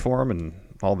belt made for him and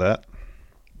all that.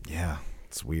 Yeah,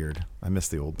 it's weird. I miss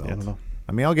the old belt. Yeah, I don't know.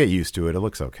 I mean, I'll get used to it. It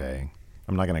looks okay.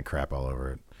 I'm not gonna crap all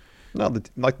over it. No,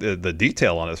 the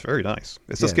detail on it is very nice.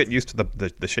 It's just getting used to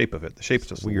the shape of it. The shape's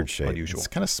just weird shape. Unusual. It's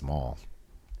kind of small.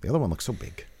 The other one looks so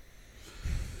big.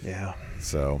 Yeah.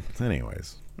 So,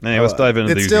 anyways, let's dive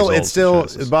into these results. It's still.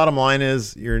 The bottom line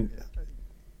is,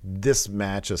 this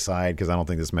match aside, because I don't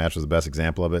think this match was the best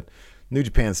example of it. New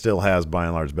Japan still has, by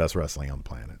and large, best wrestling on the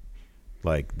planet.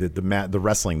 Like the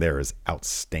wrestling there is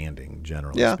outstanding,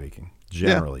 generally speaking.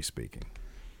 Generally speaking.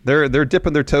 They're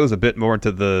dipping their toes a bit more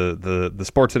into the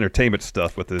sports entertainment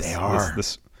stuff with this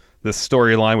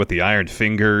storyline with the Iron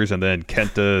Fingers and then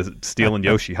Kenta stealing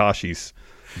Yoshihashi's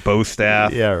bow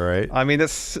staff. Yeah, right. I mean,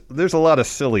 there's a lot of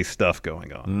silly stuff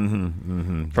going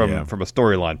on from a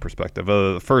storyline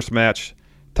perspective. First match,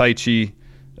 Taichi,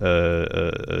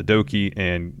 Doki,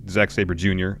 and Zack Sabre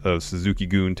Jr. of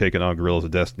Suzuki-gun taking on Gorillas of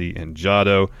Destiny and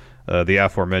Jado. The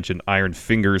aforementioned Iron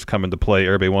Fingers come into play.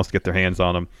 Everybody wants to get their hands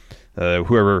on them.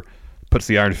 Whoever puts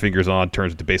the Iron Fingers on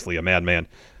turns into basically a madman.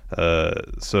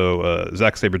 So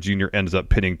Zack Sabre Jr. ends up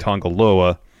pinning Tonga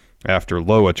Loa after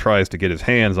Loa tries to get his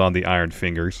hands on the Iron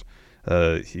Fingers.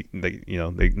 They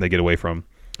get away from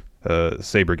him.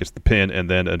 Sabre gets the pin, and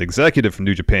then an executive from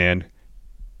New Japan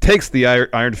takes the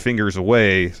Iron Fingers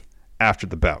away after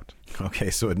the bout. Okay,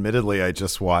 so admittedly, I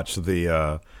just watched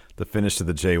the finish of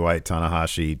the Jay White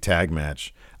Tanahashi tag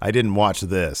match. I didn't watch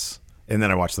this, and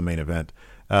then I watched the main event.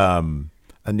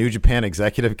 A New Japan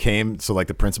executive came, so like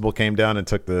the principal came down and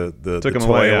took the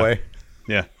toy away.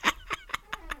 Yeah.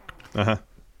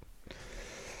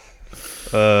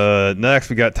 Next,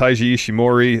 we got Taiji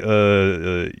Ishimori,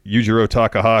 Yujiro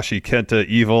Takahashi, Kenta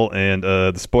Evil, and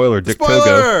the spoiler Dick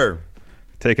Togo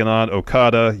taking on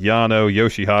Okada, Yano,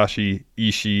 Yoshihashi,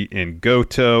 Ishii, and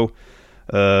Goto.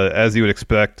 As you would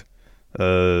expect,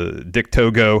 Dick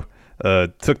Togo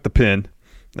took the pin.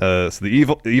 So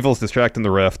the Evil's distracting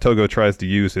the ref. Togo tries to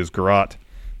use his garrote.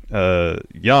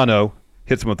 Yano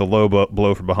hits him with a low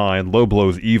blow from behind. Low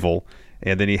blows Evil,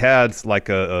 and then he had he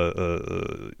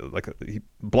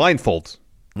blindfolds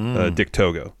Dick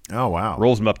Togo. Oh wow!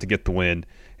 Rolls him up to get the win,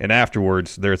 and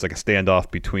afterwards there's like a standoff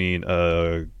between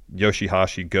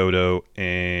Yoshihashi, Goto,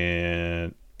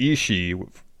 and Ishii,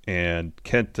 and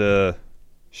Kenta.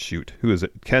 Shoot, who is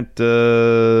it?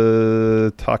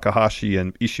 Kenta, Takahashi,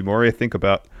 and Ishimori, I think,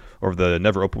 over the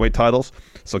Never Openweight titles.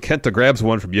 So Kenta grabs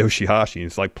one from Yoshihashi, and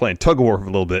it's like playing tug-of-war for a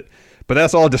little bit. But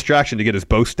that's all a distraction to get his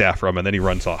bow staff from, and then he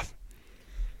runs off.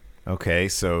 Okay,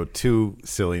 so two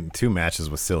matches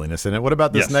with silliness in it. What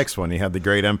about this next one? You had the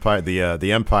Great Empire,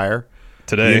 the Empire.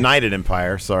 Today. The United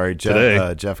Empire, sorry,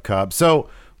 Jeff Cobb. So...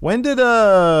 when did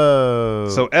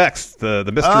So X, the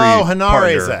mystery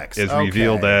partner, X. is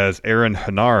revealed as Aaron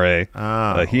Henare.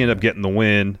 He ended up getting the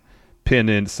win,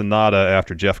 pinning Sonata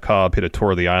after Jeff Cobb hit a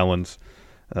tour of the islands,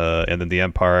 and then the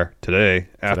Empire today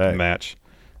after the match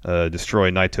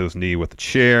destroyed Naito's knee with a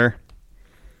chair.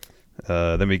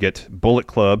 Then we get Bullet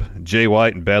Club, Jay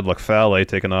White and Bad Luck Fale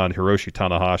taking on Hiroshi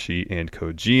Tanahashi and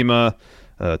Kojima.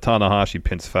 Tanahashi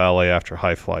pins Fale after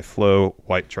high fly flow.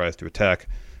 White tries to attack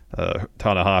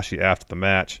Tanahashi after the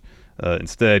match.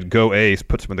 Instead, Go Ace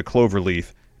puts him in the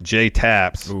cloverleaf. Jay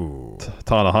taps.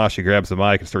 Tanahashi grabs the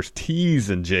mic and starts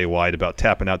teasing Jay White about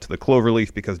tapping out to the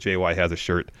cloverleaf because Jay White has a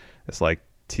shirt. It's like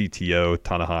TTO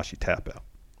Tanahashi tap out.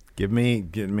 Get me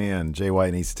in. Jay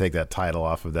White needs to take that title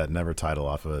off of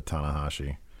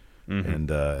Tanahashi,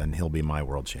 and he'll be my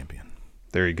world champion.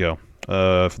 There you go.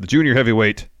 For the junior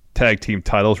heavyweight tag team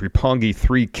titles, Roppongi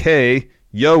 3K.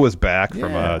 Yo is back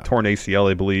from torn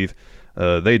ACL, I believe.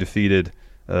 They defeated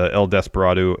El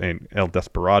Desperado and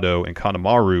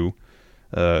Kanemaru.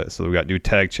 So we got new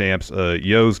tag champs.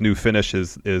 Yo's new finish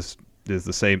is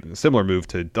the similar move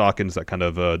to Dawkins, that kind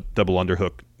of double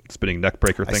underhook spinning neck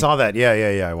breaker thing. I saw that.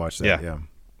 Yeah. I watched that. Yeah.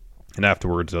 And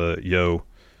afterwards, Yo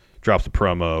drops a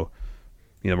promo,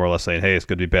 more or less saying, "Hey, it's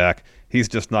good to be back." He's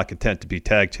just not content to be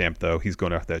tag champ, though. He's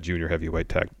going after that junior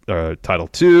heavyweight title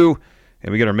too.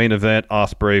 And we get our main event,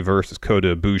 Ospreay versus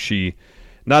Kota Ibushi.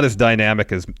 Not as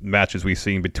dynamic as matches we've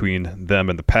seen between them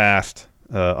in the past.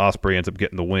 Ospreay ends up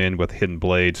getting the win with Hidden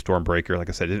Blade, Stormbreaker. Like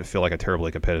I said, it didn't feel like a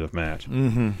terribly competitive match.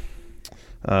 Mm-hmm.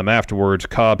 Afterwards,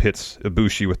 Cobb hits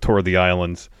Ibushi with Tour of the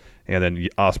Islands, and then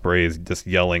Ospreay is just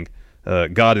yelling,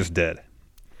 God is dead.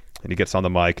 And he gets on the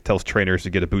mic, tells trainers to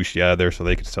get Ibushi out of there so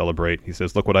they can celebrate. He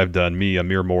says, look what I've done. Me, a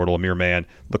mere mortal, a mere man.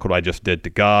 Look what I just did to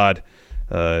God.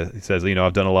 He says,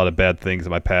 I've done a lot of bad things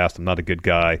in my past. I'm not a good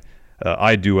guy.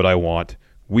 I do what I want.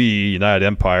 We, United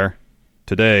Empire,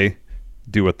 today,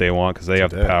 do what they want because they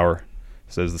have the power.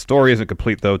 Says the story isn't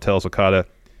complete, though, tells Okada.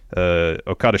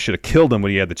 Okada should have killed him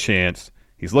when he had the chance.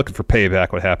 He's looking for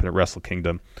payback, what happened at Wrestle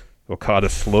Kingdom. Okada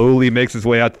slowly makes his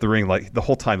way out to the ring. Like the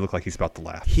whole time, he looked like he's about to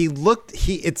laugh.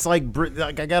 It's like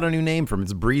I got a new name for him.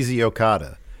 It's Breezy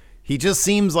Okada. He just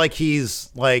seems like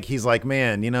he's like,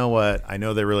 man, you know what? I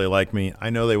know they really like me. I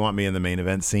know they want me in the main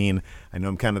event scene. I know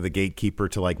I'm kind of the gatekeeper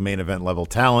to like main event level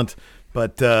talent.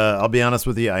 But I'll be honest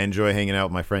with you, I enjoy hanging out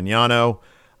with my friend Yano.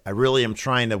 I really am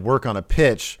trying to work on a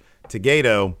pitch to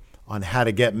Gato on how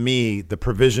to get me the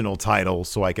provisional title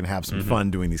so I can have some fun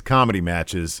doing these comedy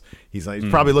matches. He's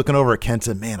probably looking over at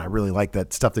Kenta. Man, I really like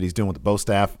that stuff that he's doing with the Bo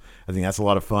staff. I think that's a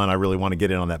lot of fun. I really want to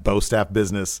get in on that Bo staff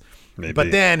business. Maybe.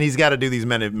 But then he's got to do these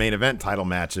main event title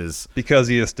matches. Because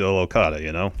he is still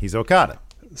Okada, He's Okada.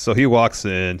 So he walks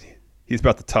in. He's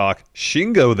about to talk.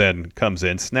 Shingo then comes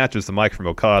in, snatches the mic from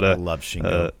Okada. I love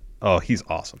Shingo. He's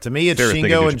awesome. To me, it's Favorite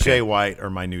Shingo and Jay White are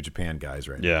my New Japan guys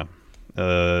right now. Yeah.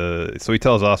 So he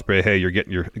tells Ospreay, hey, you're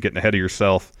getting ahead of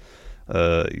yourself.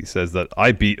 He says that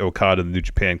I beat Okada in the New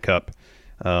Japan Cup.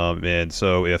 And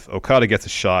so if Okada gets a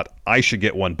shot, I should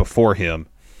get one before him.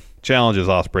 Challenges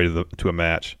Ospreay to a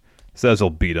match. Says he'll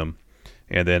beat him.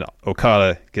 And then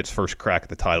Okada gets first crack at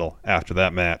the title after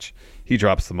that match. He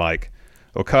drops the mic.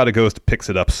 Okada goes to picks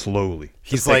it up slowly.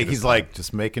 He's like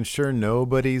just making sure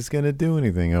nobody's gonna do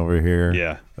anything over here.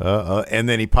 Yeah. And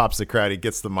then he pops the crowd. He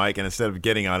gets the mic, and instead of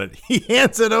getting on it, he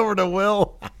hands it over to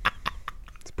Will.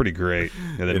 It's pretty great.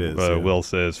 And then It is, yeah. Will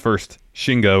says, "First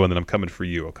Shingo, and then I'm coming for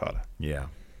you, Okada." Yeah.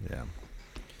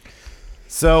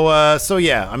 So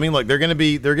yeah. I mean, look, they're gonna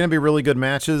be really good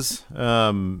matches.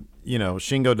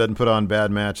 Shingo doesn't put on bad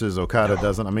matches. Okada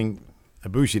doesn't. I mean,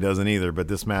 Ibushi doesn't either. But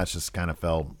this match just kind of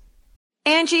felt.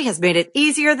 Angie has made it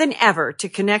easier than ever to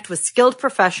connect with skilled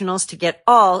professionals to get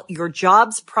all your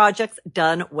jobs projects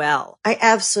done well. I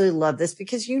absolutely love this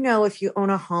because, if you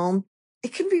own a home,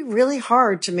 it can be really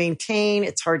hard to maintain.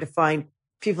 It's hard to find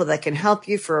people that can help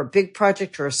you for a big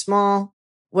project or a small.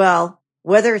 Well,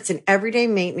 whether it's in everyday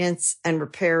maintenance and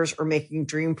repairs or making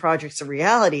dream projects a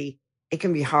reality, it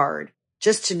can be hard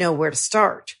just to know where to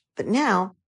start. But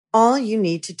now all you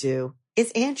need to do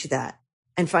is Angie that.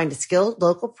 And find a skilled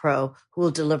local pro who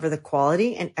will deliver the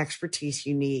quality and expertise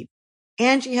you need.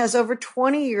 Angie has over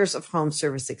 20 years of home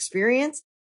service experience,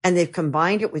 and they've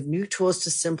combined it with new tools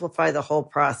to simplify the whole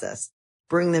process.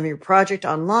 Bring them your project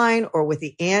online or with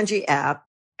the Angie app,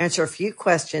 answer a few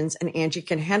questions, and Angie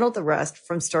can handle the rest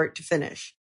from start to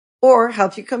finish. Or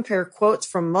help you compare quotes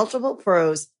from multiple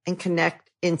pros and connect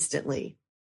instantly.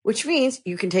 Which means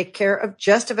you can take care of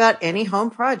just about any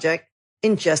home project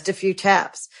in just a few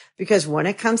taps. Because when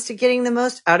it comes to getting the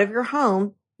most out of your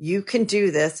home, you can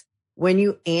do this when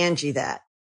you Angie that.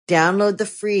 Download the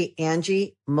free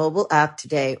Angie mobile app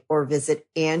today or visit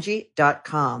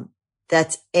Angie.com.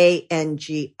 That's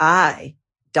ANGI.com.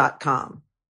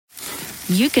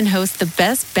 You can host the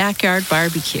best backyard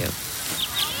barbecue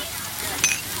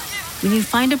when you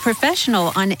find a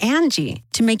professional on Angie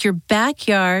to make your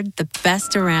backyard the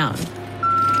best around.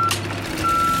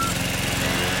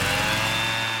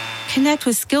 Connect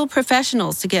with skilled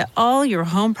professionals to get all your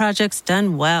home projects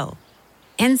done well.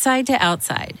 Inside to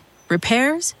outside,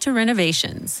 repairs to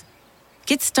renovations.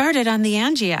 Get started on the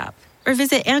Angie app or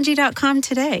visit Angie.com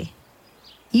today.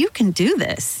 You can do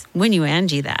this when you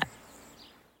Angie that.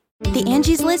 The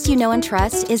Angie's List you know and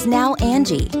trust is now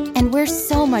Angie, and we're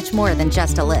so much more than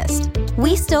just a list.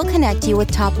 We still connect you with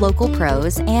top local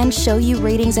pros and show you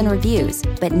ratings and reviews,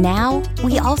 but now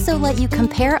we also let you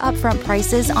compare upfront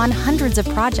prices on hundreds of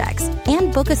projects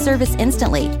and book a service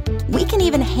instantly. We can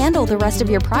even handle the rest of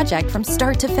your project from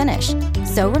start to finish.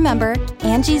 So remember,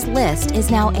 Angie's List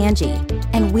is now Angie,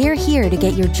 and we're here to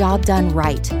get your job done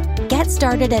right. Get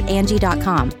started at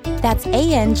Angie.com. That's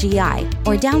ANGI,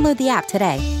 or download the app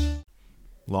today.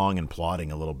 Long and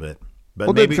plotting a little bit, but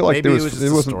Well, maybe it didn't feel like there it was. was just It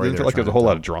a wasn't. story Didn't they feel were like there was a trying whole to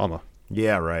lot tell. of drama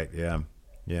Yeah, right.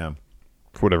 Yeah.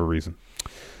 for whatever reason.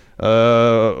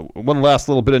 One last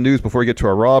little bit of news before we get to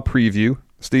our Raw preview.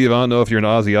 Steve, I don't know if you're an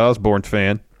Ozzy Osbourne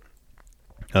fan,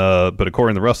 but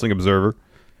according to the Wrestling Observer,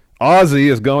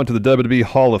 Ozzy is going to the WWE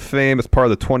Hall of Fame as part of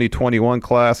the 2021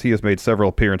 class. He has made several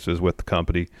appearances with the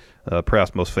company,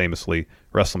 perhaps most famously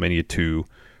WrestleMania 2,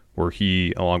 where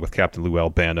he, along with Captain Lou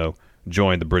Albano,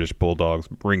 joined the British Bulldogs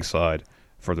ringside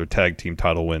for their tag team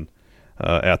title win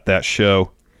at that show.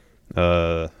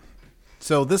 So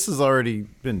this has already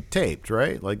been taped,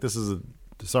 right? Like this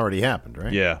already happened,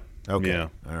 right? Yeah. Okay. Yeah.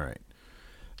 All right.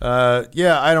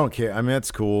 Yeah, I don't care. I mean,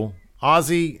 that's cool.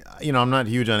 Ozzy, I'm not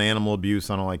huge on animal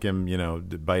abuse. I don't like him,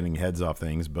 biting heads off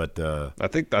things. But I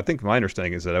think my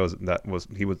understanding is that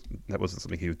wasn't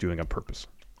something he was doing on purpose.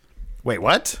 Wait,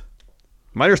 what?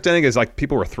 My understanding is like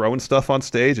people were throwing stuff on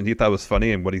stage, and he thought it was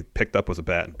funny, and what he picked up was a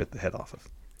bat and bit the head off of.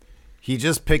 He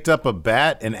just picked up a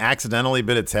bat and accidentally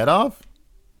bit its head off?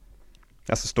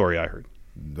 That's the story I heard.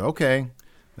 Okay,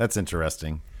 that's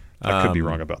interesting. I could be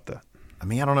wrong about that. I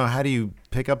mean, I don't know. How do you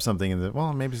pick up something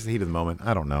well, maybe it's the heat of the moment.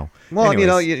 I don't know. Well,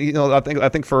 Anyways. I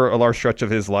think for a large stretch of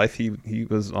his life, he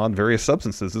was on various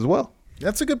substances as well.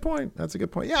 That's a good point. Yeah,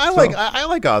 I like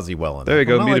Ozzy well enough. There you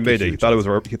go. I'm not Meet like him Mayday. a He thought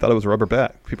it was a rubber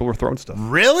bat. People were throwing stuff.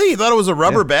 Really? You thought it was a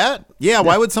rubber bat? Yeah.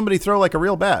 Why would somebody throw like a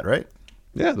real bat? Right?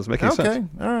 Yeah, it doesn't make any sense. Okay.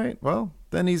 All right. Well,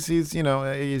 then he's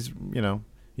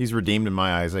redeemed in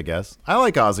my eyes, I guess. I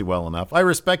like Ozzy well enough. I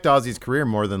respect Ozzy's career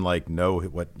more than know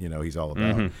what he's all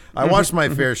about. Mm-hmm. I watched my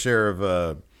fair share of.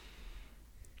 The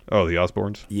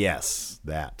Osbournes. Yes,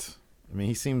 that. I mean,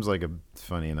 he seems like a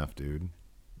funny enough dude.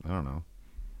 I don't know.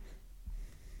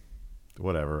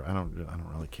 Whatever. I don't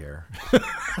really care.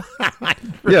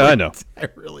 I know. I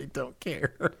really don't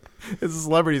care. It's a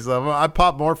celebrity stuff. I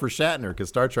pop more for Shatner because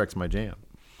Star Trek's my jam.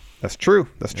 That's true.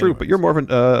 Anyways. But you're more of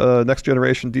a next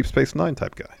generation Deep Space Nine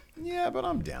type guy. Yeah, but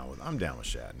I'm down with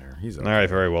Shatner. He's okay. All right.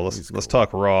 Very well. Let's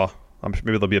talk Raw. I'm sure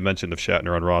maybe there'll be a mention of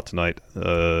Shatner on Raw tonight.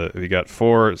 We got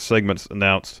 4 segments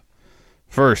announced.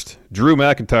 First, Drew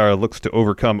McIntyre looks to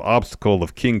overcome obstacle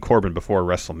of King Corbin before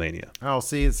WrestleMania. Oh,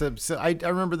 see, I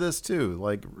remember this too.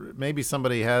 Like maybe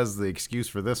somebody has the excuse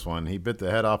for this one. He bit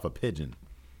the head off a pigeon.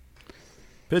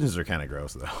 Pigeons are kind of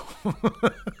gross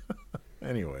though.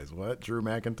 Anyways, what? Drew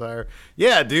McIntyre?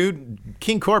 Yeah, dude.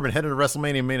 King Corbin headed to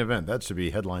WrestleMania main event. That should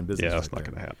be headline business. Yeah, that's not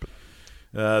going to happen.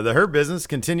 The Hurt Business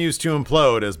continues to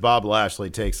implode as Bob Lashley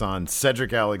takes on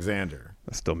Cedric Alexander.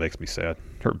 That still makes me sad.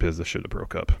 Hurt Business should have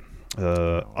broke up.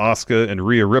 Asuka and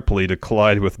Rhea Ripley to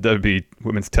collide with WWE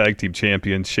Women's Tag Team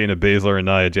Champions Shayna Baszler and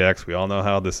Nia Jax. We all know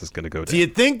how this is going to go down. Do you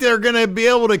think they're going to be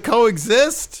able to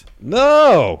coexist?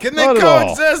 No. Can they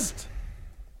coexist?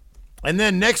 And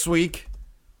then next week,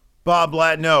 in the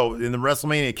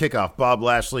WrestleMania kickoff, Bob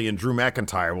Lashley and Drew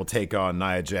McIntyre will take on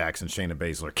Nia Jax and Shayna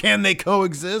Baszler. Can they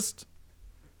coexist?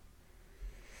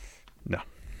 No.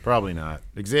 Probably not.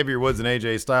 Xavier Woods and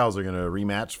AJ Styles are going to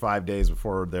rematch 5 days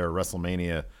before their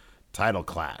WrestleMania title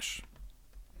clash.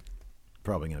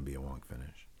 Probably going to be a wonk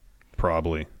finish.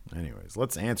 Probably. Anyways,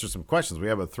 let's answer some questions. We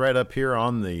have a thread up here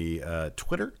on the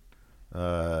Twitter.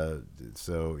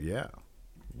 So, yeah,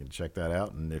 you can check that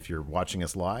out. And if you're watching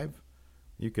us live,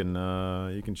 you can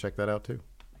check that out too.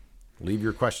 Leave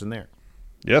your question there.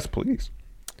 Yes, please.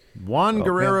 Juan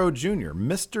Guerrero Jr.,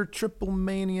 Mr. Triple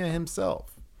Mania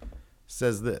himself,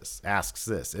 asks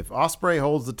this. If Ospreay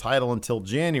holds the title until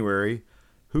January,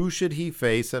 who should he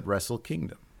face at Wrestle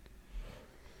Kingdom?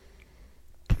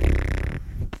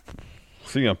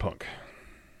 CM Punk.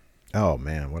 Oh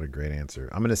man, what a great answer.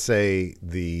 I'm gonna say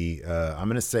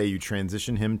you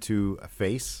transition him to a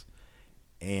face,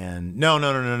 and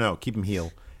no. Keep him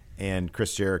heel, and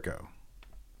Chris Jericho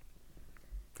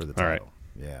for the title. All right.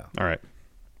 Yeah. All right.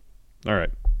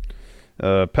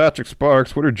 Patrick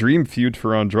Sparks, what are dream feuds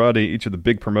for Andrade? Each of the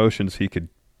big promotions he could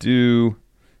do.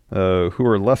 Who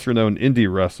are lesser known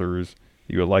indie wrestlers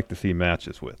you would like to see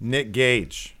matches with? Nick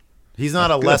Gage. He's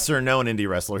not a lesser known indie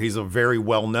wrestler. He's a very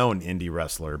well known indie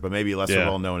wrestler, but maybe lesser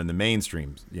well known in the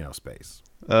mainstream space.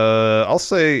 I'll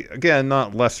say again,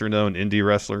 not lesser known indie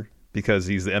wrestler because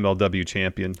he's the MLW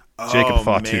champion. Jacob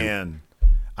Fatu. Man.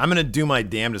 I'm going to do my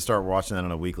damn to start watching that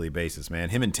on a weekly basis, man.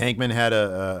 Him and Tankman had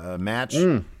a match,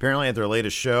 apparently at their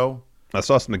latest show. I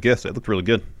saw some of the gifts. It looked really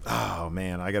good. Oh,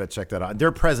 man, I got to check that out.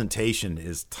 Their presentation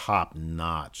is top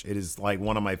notch. It is like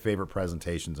one of my favorite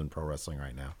presentations in pro wrestling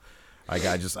right now.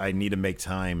 I need to make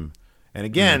time. And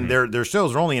again, their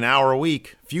shows are only an hour a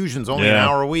week. Fusion's only an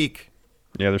hour a week.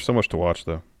 Yeah, there's so much to watch,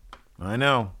 though. I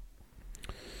know.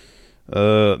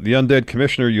 The Undead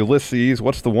Commissioner Ulysses,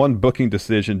 what's the one booking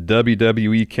decision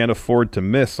WWE can't afford to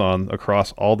miss on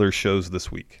across all their shows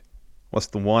this week? What's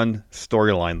the one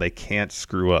storyline they can't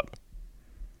screw up?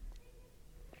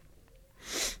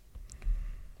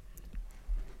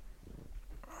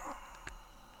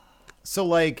 So,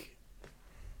 like,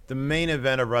 the main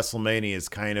event of WrestleMania is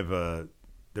kind of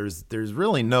there's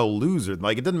really no loser.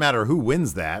 Like, it doesn't matter who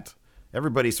wins that.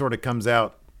 Everybody sort of comes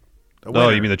out a winner. Oh,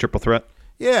 you mean the triple threat?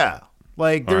 Yeah.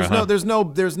 Like, there's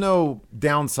no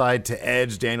downside to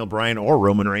Edge, Daniel Bryan, or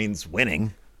Roman Reigns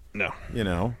winning. No. You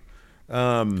know.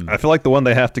 I feel like the one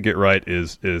they have to get right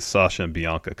is Sasha and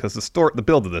Bianca, because the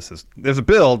build of this there's a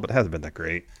build, but it hasn't been that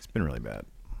great. It's been really bad.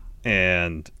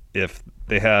 And if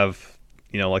they have,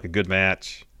 like a good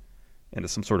match and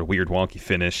it's some sort of weird wonky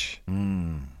finish,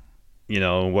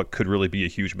 what could really be a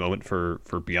huge moment for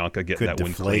Bianca getting that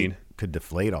win clean. Could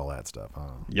deflate all that stuff,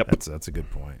 huh? Yep. That's a good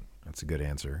point. That's a good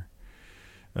answer.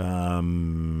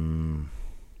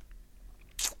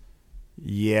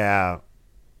 Yeah.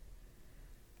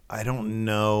 I don't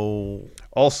know.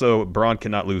 Also, Braun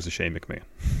cannot lose to Shane McMahon.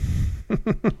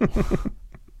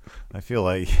 I feel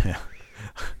like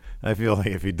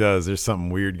if he does, there's something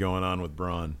weird going on with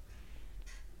Braun.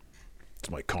 It's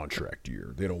my contract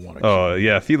year. They don't want to. Oh,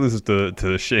 yeah. If he loses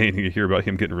to Shane, you hear about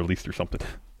him getting released or something.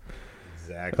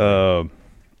 Exactly.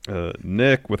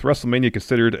 Nick, with WrestleMania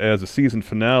considered as a season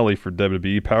finale for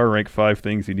WWE, power rank 5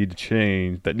 things that need to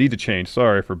change.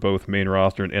 For both main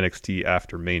roster and NXT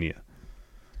after Mania.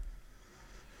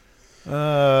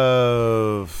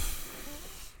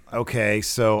 Okay,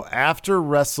 so after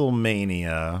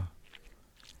WrestleMania,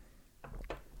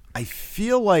 I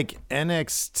feel like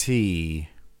NXT. I'm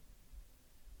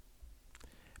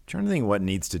trying to think what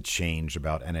needs to change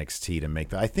about NXT to make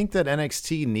that. I think that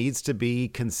NXT needs to be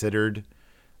considered.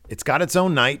 It's got its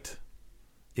own night.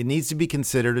 It needs to be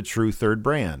considered a true third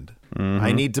brand. Mm-hmm.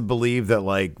 I need to believe that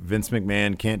like Vince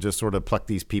McMahon can't just sort of pluck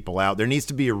these people out. There needs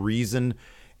to be a reason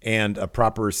and a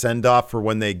proper send-off for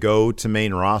when they go to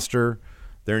main roster.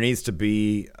 There needs to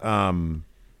be... well,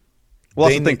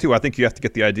 that's the thing, too. I think you have to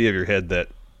get the idea of your head that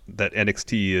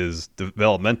NXT is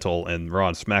developmental and Raw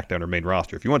and SmackDown are main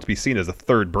roster. If you want to be seen as a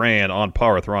third brand on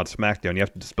par with Raw and SmackDown, you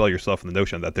have to dispel yourself from the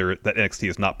notion that NXT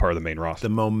is not part of the main roster.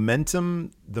 The momentum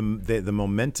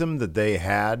that they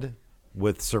had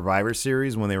with Survivor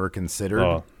Series when they were considered...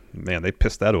 Oh, man, they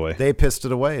pissed that away. They pissed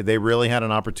it away. They really had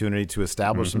an opportunity to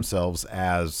establish themselves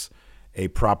as a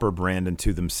proper brand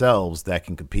unto themselves that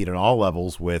can compete at all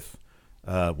levels with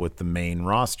the main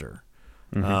roster.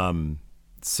 Mm-hmm.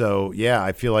 So, yeah,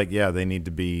 I feel like, they need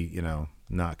to be,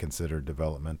 not considered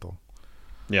developmental.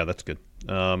 Yeah, that's good.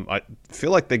 I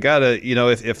feel like they got to,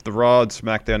 if the Raw and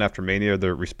SmackDown after Mania are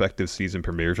their respective season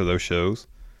premieres of those shows,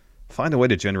 find a way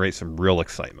to generate some real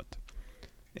excitement.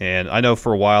 And I know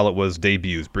for a while it was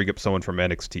debuts, bring up someone from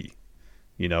NXT,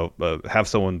 have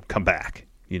someone come back,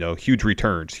 huge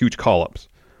returns, huge call-ups,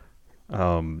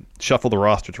 shuffle the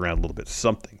rosters around a little bit,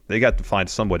 something. They got to find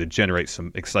some way to generate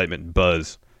some excitement and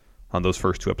buzz on those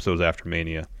first 2 episodes after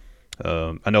Mania.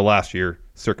 I know last year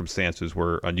circumstances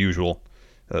were unusual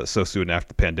so soon after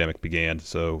the pandemic began,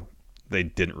 so they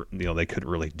didn't, they couldn't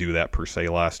really do that per se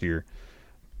last year.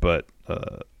 But,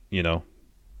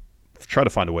 try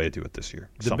to find a way to do it this year.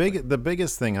 The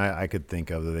biggest thing I could think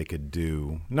of that they could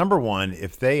do, number one,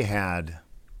 if they had,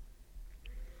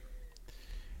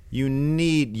 you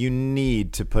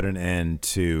need to put an end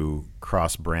to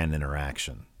cross-brand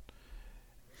interaction.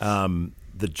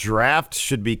 The draft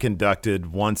should be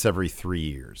conducted once every 3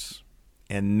 years,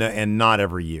 and not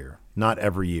every year. Not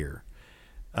every year.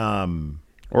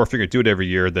 Or if you're going to do it every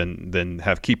year, then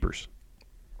have keepers.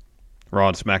 Raw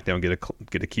and SmackDown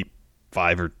get to keep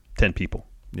 5 or 10 people.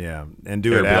 Yeah, and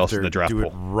do Everybody it else in after the draft do pool.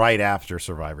 it right after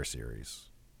Survivor Series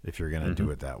if you're going to do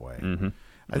it that way. Mm-hmm.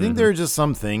 I think there are just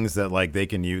some things that like they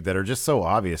can use that are just so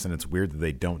obvious, and it's weird that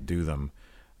they don't do them.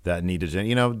 That need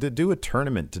to do a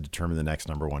tournament to determine the next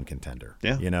number one contender.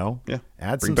 Yeah, yeah.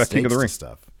 Add Bring some back King of the stakes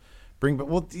Ring to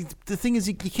stuff. The thing is,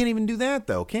 you can't even do that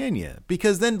though, can you?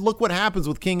 Because then look what happens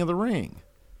with King of the Ring.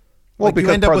 Well, like, because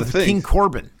you end up part of with the thing, King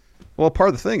Corbin. Well, part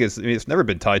of the thing is, it's never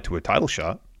been tied to a title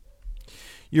shot.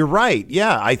 You're right.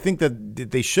 Yeah, I think that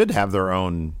they should have their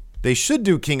own. They should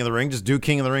do King of the Ring. Just do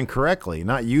King of the Ring correctly,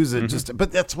 not use it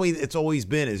But that's the way it's always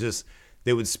been. Is just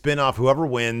they would spin off whoever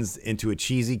wins into a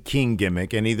cheesy king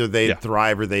gimmick, and either they'd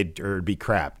thrive or it'd be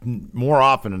crap. More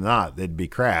often than not, they'd be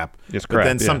crap. It's but crap,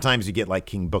 then sometimes you get like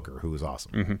King Booker, who was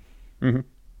awesome.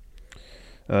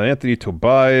 Anthony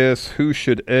Tobias, who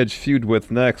should Edge feud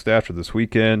with next after this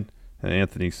weekend? And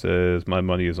Anthony says, my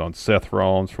money is on Seth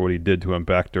Rollins for what he did to him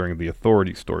back during the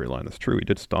Authority storyline. That's true. He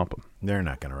did stomp him. They're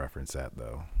not going to reference that,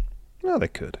 though. Well, they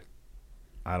could.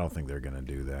 I don't think they're going to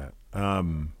do that.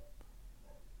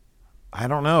 I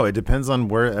don't know. It depends on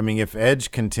where. I mean, if Edge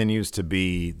continues to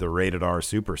be the rated R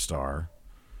superstar,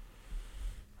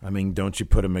 I mean, don't you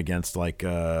put him against like,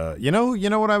 you know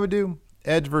what I would do?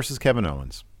 Edge versus Kevin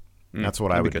Owens. That's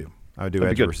what I would do. I would do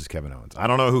Edge versus Kevin Owens. I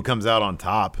don't know who comes out on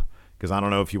top Because I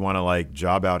don't know if you want to like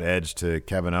job out Edge to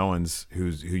Kevin Owens,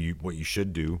 what you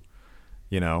should do,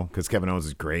 because Kevin Owens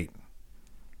is great.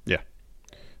 Yeah.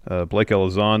 Blake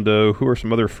Elizondo, who are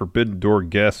some other Forbidden Door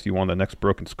guests you want the next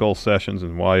Broken Skull sessions,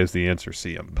 and why is the answer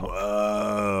CM Punk?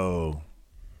 Whoa.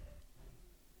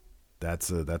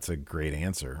 That's a great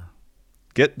answer.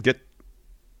 Get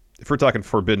if we're talking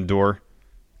Forbidden Door,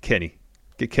 Kenny.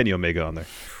 Get Kenny Omega on there.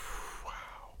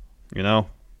 Wow.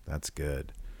 That's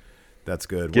good. That's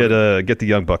good. Get the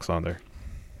Young Bucks on there.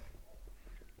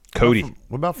 Cody.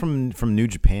 What about from New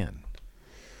Japan?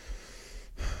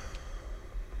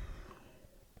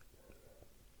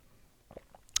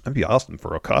 That'd be awesome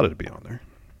for Okada to be on there.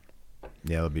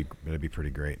 Yeah, that'd be pretty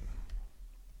great.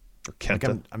 Or Kenta.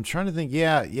 Like I'm trying to think.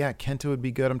 Yeah, Kenta would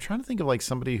be good. I'm trying to think of like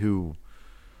somebody who,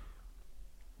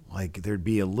 like, there'd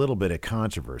be a little bit of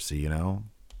controversy,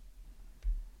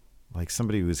 like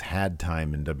somebody who's had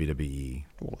time in WWE.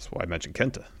 Well, that's why I mentioned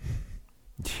Kenta.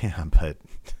 Yeah, but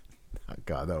oh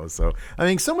God, that was so. I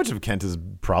mean, so much of Kenta's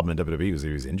problem in WWE was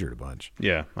he was injured a bunch.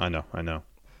 Yeah, I know.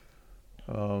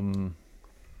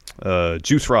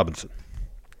 Juice Robinson.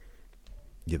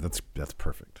 Yeah, that's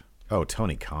perfect. Oh,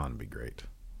 Tony Khan would be great.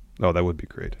 Oh, that would be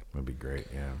great. Would be great.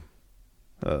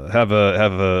 Yeah. Have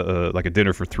a like a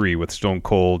dinner for three with Stone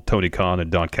Cold, Tony Khan,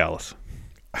 and Don Callis.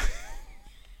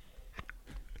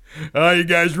 Oh, you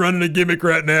guys running a gimmick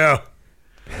right now.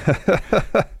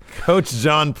 Coach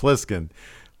John Pliskin.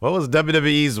 What was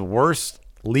WWE's worst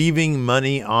leaving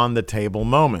money on the table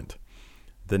moment?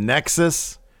 The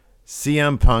Nexus,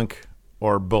 CM Punk,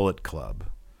 or Bullet Club?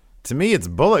 To me, it's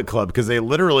Bullet Club because they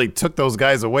literally took those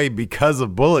guys away because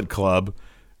of Bullet Club,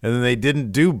 and then they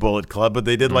didn't do Bullet Club, but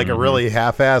they did like a really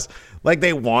half-ass. Like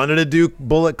they wanted to do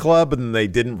Bullet Club, and they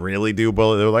didn't really do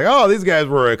Bullet. They were like, "Oh, these guys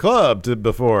were a club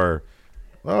before.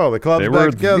 Oh, the club's back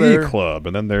together. They were the club,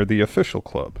 and then they're the official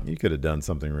club." You could have done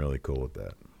something really cool with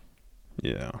that.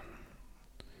 Yeah.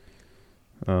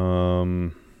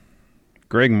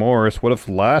 Greg Morris, what if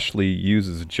Lashley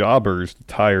uses jobbers to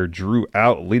tire Drew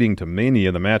out, leading to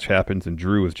Mania? The match happens, and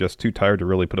Drew is just too tired to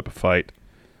really put up a fight,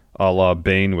 a la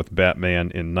Bane with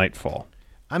Batman in Nightfall.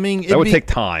 I mean, that would take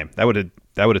time. That would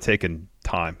have taken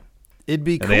time. It'd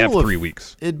be cool. And they have 3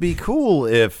 weeks. It'd be cool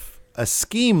if a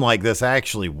scheme like this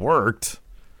actually worked,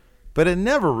 but it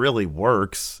never really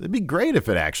works. It'd be great if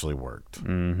it actually worked.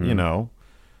 Mm-hmm.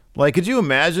 Like, could you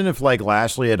imagine if like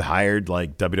Lashley had hired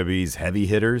like WWE's heavy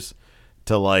hitters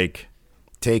to like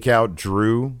take out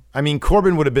Drew? I mean,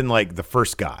 Corbin would have been like the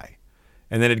first guy,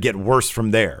 and then it'd get worse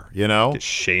from there, Get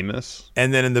Sheamus.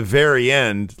 And then in the very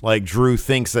end, like Drew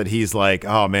thinks that he's like,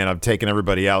 oh man, I've taken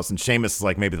everybody else, and Sheamus is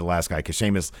like maybe the last guy because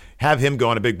Sheamus have him go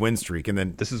on a big win streak, and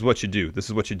then this is what you do.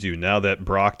 Now that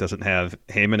Brock doesn't have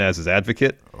Heyman as his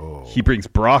advocate, he brings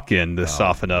Brock in to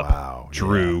soften up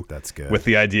Drew. Yeah, that's good. With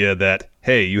the idea that,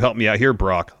 hey, you help me out here,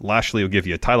 Brock. Lashley will give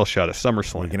you a title shot at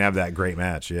SummerSlam. We can have that great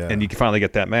match, yeah. And you can finally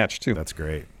get that match too. That's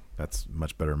great. That's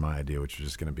much better than my idea, which is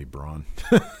just going to be Braun.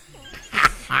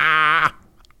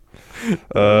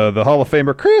 The Hall of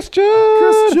Famer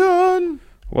Christian.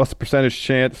 What's the percentage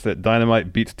chance that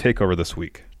Dynamite beats TakeOver this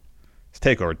week? It's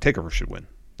TakeOver. TakeOver should win.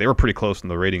 They were pretty close in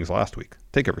the ratings last week.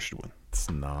 TakeOver should win. It's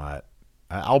not.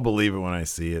 I'll believe it when I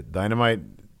see it. Dynamite.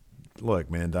 Look,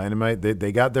 man, Dynamite.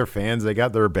 They got their fans. They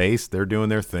got their base. They're doing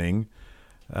their thing.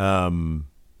 It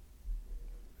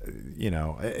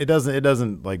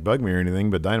doesn't like bug me or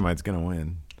anything. But Dynamite's gonna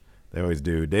win. They always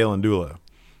do. Dale and Dula.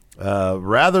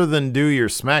 Rather than do your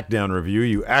SmackDown review,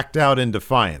 you act out in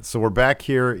defiance. So we're back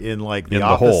here in like the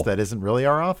office hole. That isn't really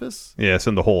our office. Yeah, it's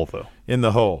in the hole though. In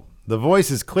the hole. The voice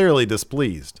is clearly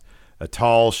displeased. A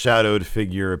tall, shadowed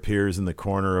figure appears in the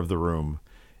corner of the room.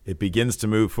 It begins to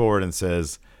move forward and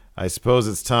says, "I suppose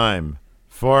it's time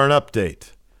for an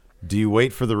update. Do you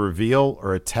wait for the reveal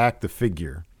or attack the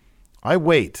figure?" I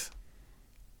wait.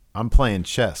 I'm playing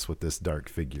chess with this dark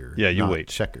figure. Yeah, you wait.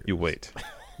 Checkers. You wait.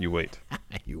 You wait.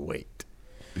 You wait.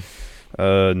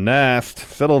 Nast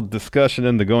settled discussion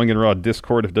in the Going in Raw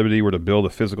Discord. If WWE were to build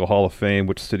a physical Hall of Fame,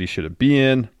 which city should it be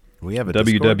in? We have a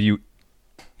WWE.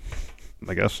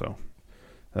 I guess so.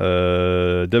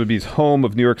 WWE's home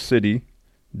of New York City,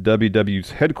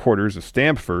 WWE's headquarters of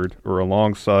Stamford, or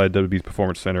alongside WWE's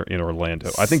Performance Center in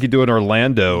Orlando. I think you do it in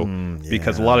Orlando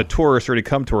because a lot of tourists already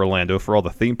come to Orlando for all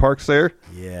the theme parks there.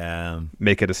 Yeah.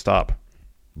 Make it a stop.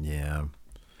 Yeah.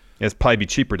 It'd probably be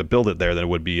cheaper to build it there than it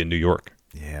would be in New York.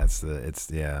 Yeah,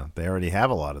 they already have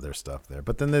a lot of their stuff there.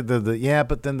 But then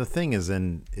the thing is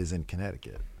in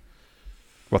Connecticut.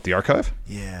 What, the archive?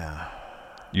 Yeah.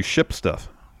 You ship stuff.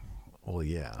 Well,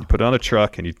 yeah. You put it on a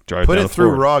truck and you drive Put down it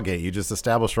through Florida. Rawgate. You just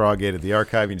establish Rawgate at the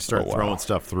archive and you start throwing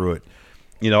stuff through it.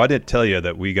 I didn't tell you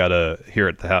that we got here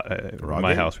at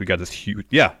my house. We got this huge,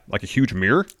 like a huge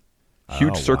mirror,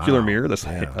 circular mirror that's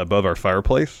above our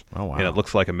fireplace. Oh wow! And it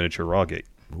looks like a miniature Raw gate.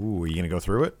 Ooh, are you gonna go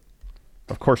through it?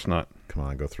 Of course not. Come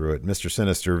on, go through it. Mr.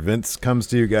 Sinister, Vince comes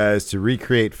to you guys to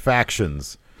recreate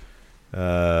factions,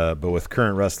 but with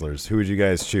current wrestlers. Who would you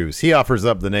guys choose? He offers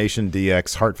up the Nation,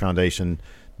 DX, Heart Foundation,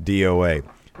 DOA.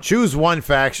 Choose one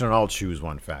faction, and I'll choose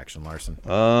one faction, Larson.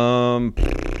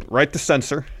 Right to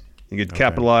censor. You could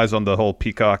capitalize on the whole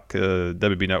Peacock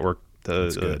WB Network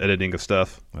editing of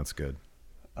stuff. That's good.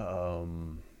 Let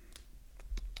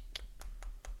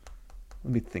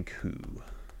me think who.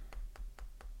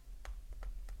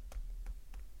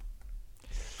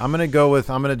 I'm gonna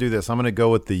do this. I'm gonna go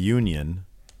with the Union.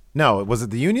 No, was it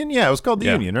the Union? Yeah, it was called the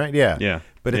Union, right? Yeah. Yeah.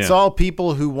 But it's all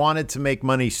people who wanted to make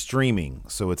money streaming.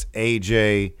 So it's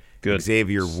AJ,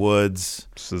 Xavier Woods,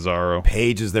 Cesaro.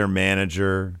 Paige is their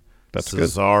manager. That's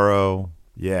Cesaro.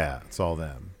 Good. Yeah, it's all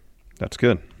them. That's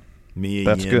good.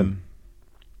 That's good.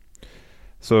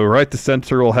 So right to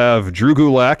censor will have Drew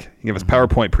Gulak. He give us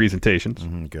PowerPoint presentations.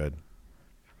 Mm-hmm, good.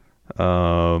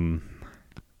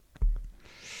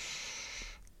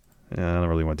 Yeah, I don't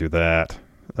really want to do that.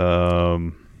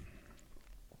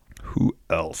 Who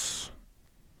else?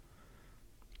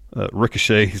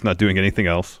 Ricochet. He's not doing anything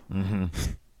else. Mm-hmm.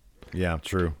 Yeah,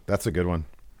 true. That's a good one.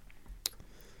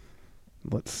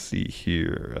 Let's see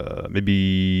here.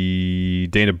 Maybe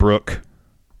Dana Brooke.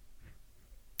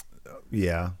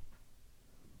 Yeah.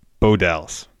 Bo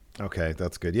Dallas. Okay,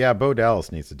 that's good. Yeah, Bo Dallas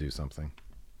needs to do something.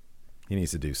 He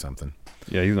needs to do something.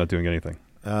 Yeah, he's not doing anything.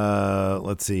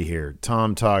 Let's see here.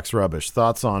 Tom Talks Rubbish.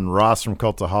 Thoughts on Ross from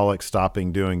Cultaholic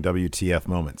stopping doing WTF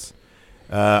moments?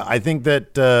 I think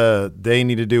that they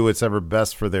need to do what's ever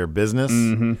best for their business.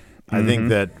 Mm-hmm. I think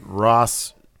that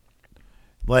Ross,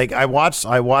 like I watched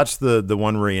the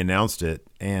one where he announced it,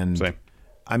 and Same.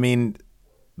 I mean,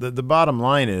 the bottom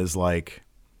line is like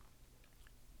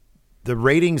the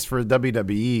ratings for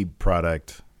WWE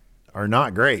product are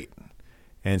not great.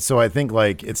 And so I think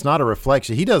like it's not a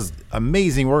reflection. He does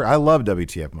amazing work. I love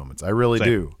WTF moments. I really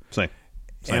do. Same.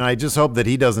 And I just hope that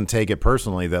he doesn't take it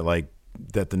personally that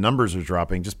the numbers are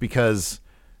dropping just because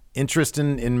interest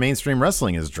in mainstream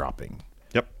wrestling is dropping.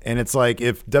 Yep. And it's like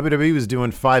if WWE was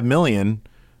doing 5 million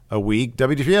a week,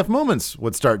 WTF moments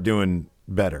would start doing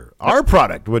better. Our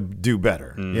product would do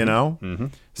better, you know? Mm-hmm.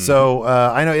 So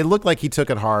I know it looked like he took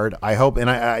it hard. I hope, and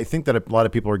I think that a lot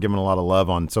of people are giving a lot of love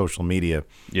on social media.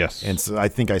 Yes. And so I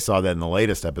think I saw that in the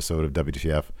latest episode of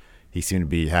WTF. He seemed to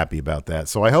be happy about that.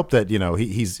 So I hope that,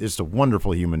 he's just a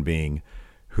wonderful human being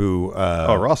who...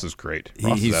 Ross is great.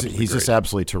 He's just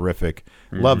absolutely terrific.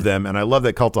 Mm-hmm. Love them. And I love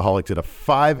that Cultaholic did a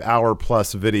 5-hour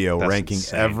plus video ranking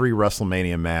every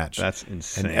WrestleMania match. That's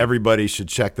insane. And everybody should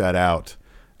check that out.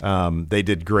 They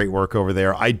did great work over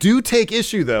there. I do take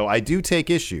issue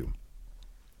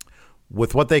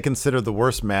with what they consider the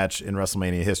worst match in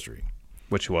WrestleMania history.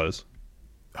 Which was?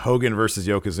 Hogan versus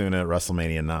Yokozuna at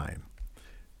WrestleMania 9.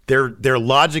 Their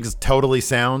logic is totally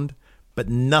sound, but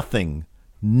nothing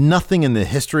in the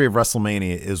history of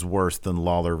WrestleMania is worse than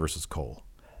Lawler versus Cole.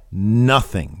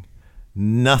 Nothing.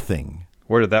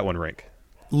 Where did that one rank?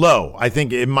 Low. I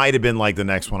think it might have been like the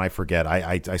next one. I forget.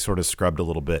 I sort of scrubbed a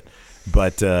little bit.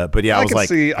 But yeah,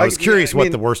 I was curious what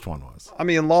the worst one was. I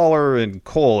mean, Lawler and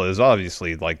Cole is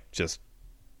obviously like just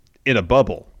in a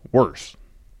bubble. Worse.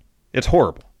 It's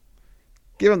horrible.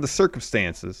 Given the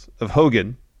circumstances of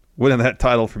Hogan winning that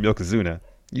title from Yokozuna,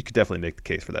 you could definitely make the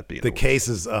case for that being the case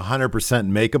is 100%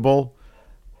 makeable.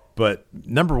 But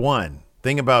number one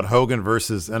thing about Hogan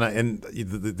versus and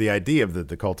the idea of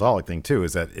the Cultaholic thing too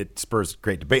is that it spurs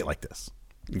great debate like this.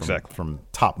 Exactly. From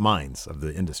top minds of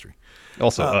the industry.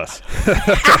 Also us.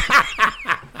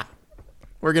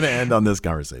 We're going to end on this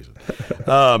conversation.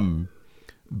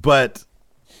 But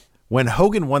when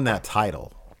Hogan won that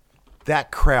title,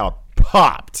 that crowd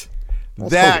popped.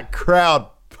 Crowd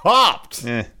popped.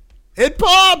 It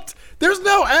popped. There's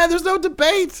no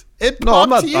debate. It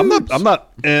popped. I'm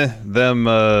not them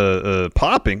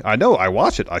popping. I know. I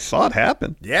watched it. I saw it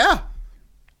happen. Yeah.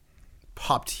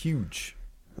 Popped huge.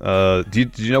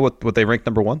 Did you know what they ranked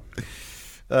number one?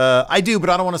 I do, but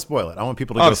I don't want to spoil it. I want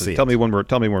people to go see it. Tell me when we're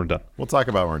done. We'll talk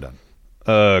about it when we're done.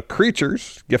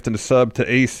 Creatures gifting a sub to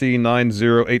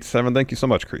AC9087. Thank you so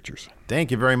much, Creatures.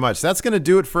 Thank you very much. That's going to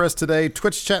do it for us today.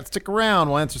 Twitch chat, stick around.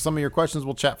 We'll answer some of your questions.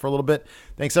 We'll chat for a little bit.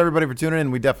 Thanks, everybody, for tuning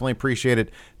in. We definitely appreciate it.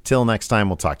 Till next time,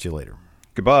 we'll talk to you later.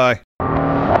 Goodbye.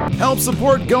 Help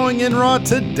support Going In Raw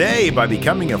today by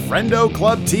becoming a Friendo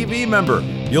Club TV member.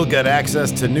 You'll get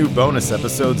access to new bonus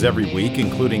episodes every week,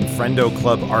 including Friendo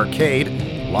Club Arcade,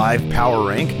 Live Power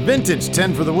Rank, Vintage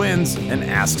 10 for the Wins, and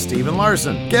Ask Steven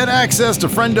Larson. Get access to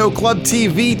Friendo Club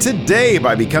TV today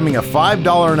by becoming a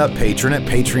 $5 and up patron at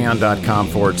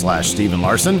patreon.com/Steven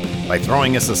Larson, by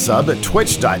throwing us a sub at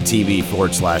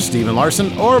twitch.tv/Steven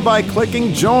Larson, or by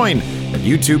clicking join at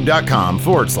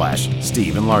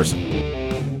youtube.com/Steven Larson.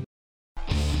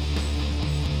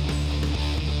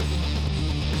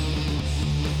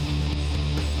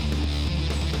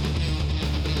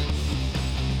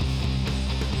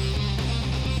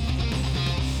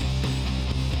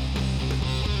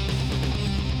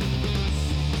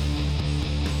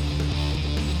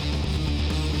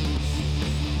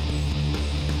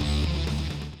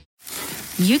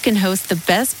 You can host the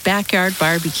best backyard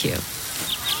barbecue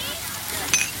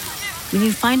when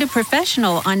you find a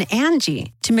professional on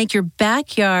Angie to make your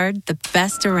backyard the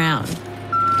best around.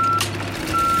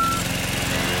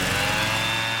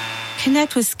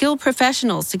 Connect with skilled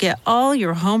professionals to get all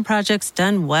your home projects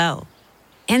done well.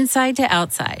 Inside to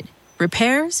outside,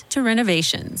 repairs to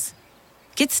renovations.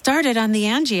 Get started on the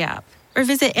Angie app or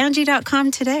visit Angie.com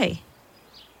today.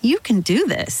 You can do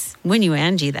this when you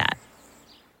Angie that.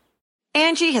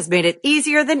 Angie has made it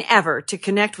easier than ever to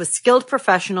connect with skilled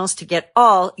professionals to get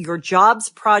all your jobs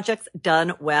projects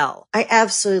done well. I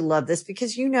absolutely love this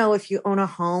because, you know, if you own a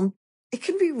home, it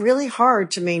can be really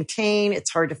hard to maintain.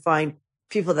 It's hard to find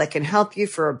people that can help you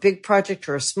for a big project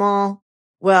or a small.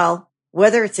 Well,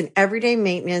 whether it's in everyday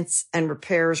maintenance and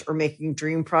repairs or making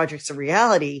dream projects a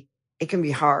reality, it can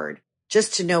be hard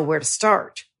just to know where to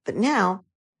start. But now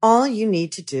all you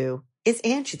need to do is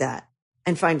Angie that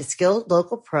and find a skilled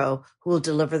local pro who will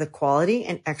deliver the quality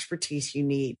and expertise you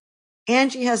need.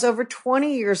 Angie has over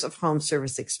 20 years of home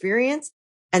service experience,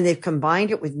 and they've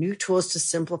combined it with new tools to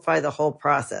simplify the whole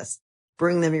process.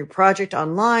 Bring them your project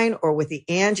online or with the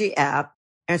Angie app,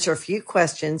 answer a few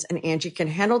questions, and Angie can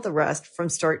handle the rest from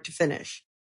start to finish.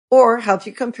 Or help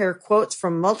you compare quotes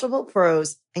from multiple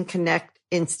pros and connect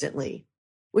instantly,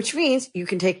 which means you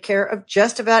can take care of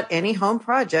just about any home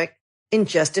project in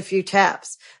just a few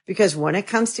taps. Because when it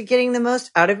comes to getting the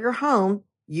most out of your home,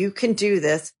 you can do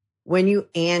this when you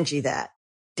Angie that.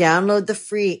 Download the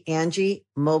free Angie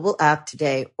mobile app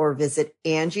today or visit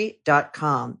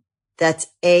Angie.com. That's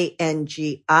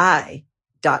ANGI.com.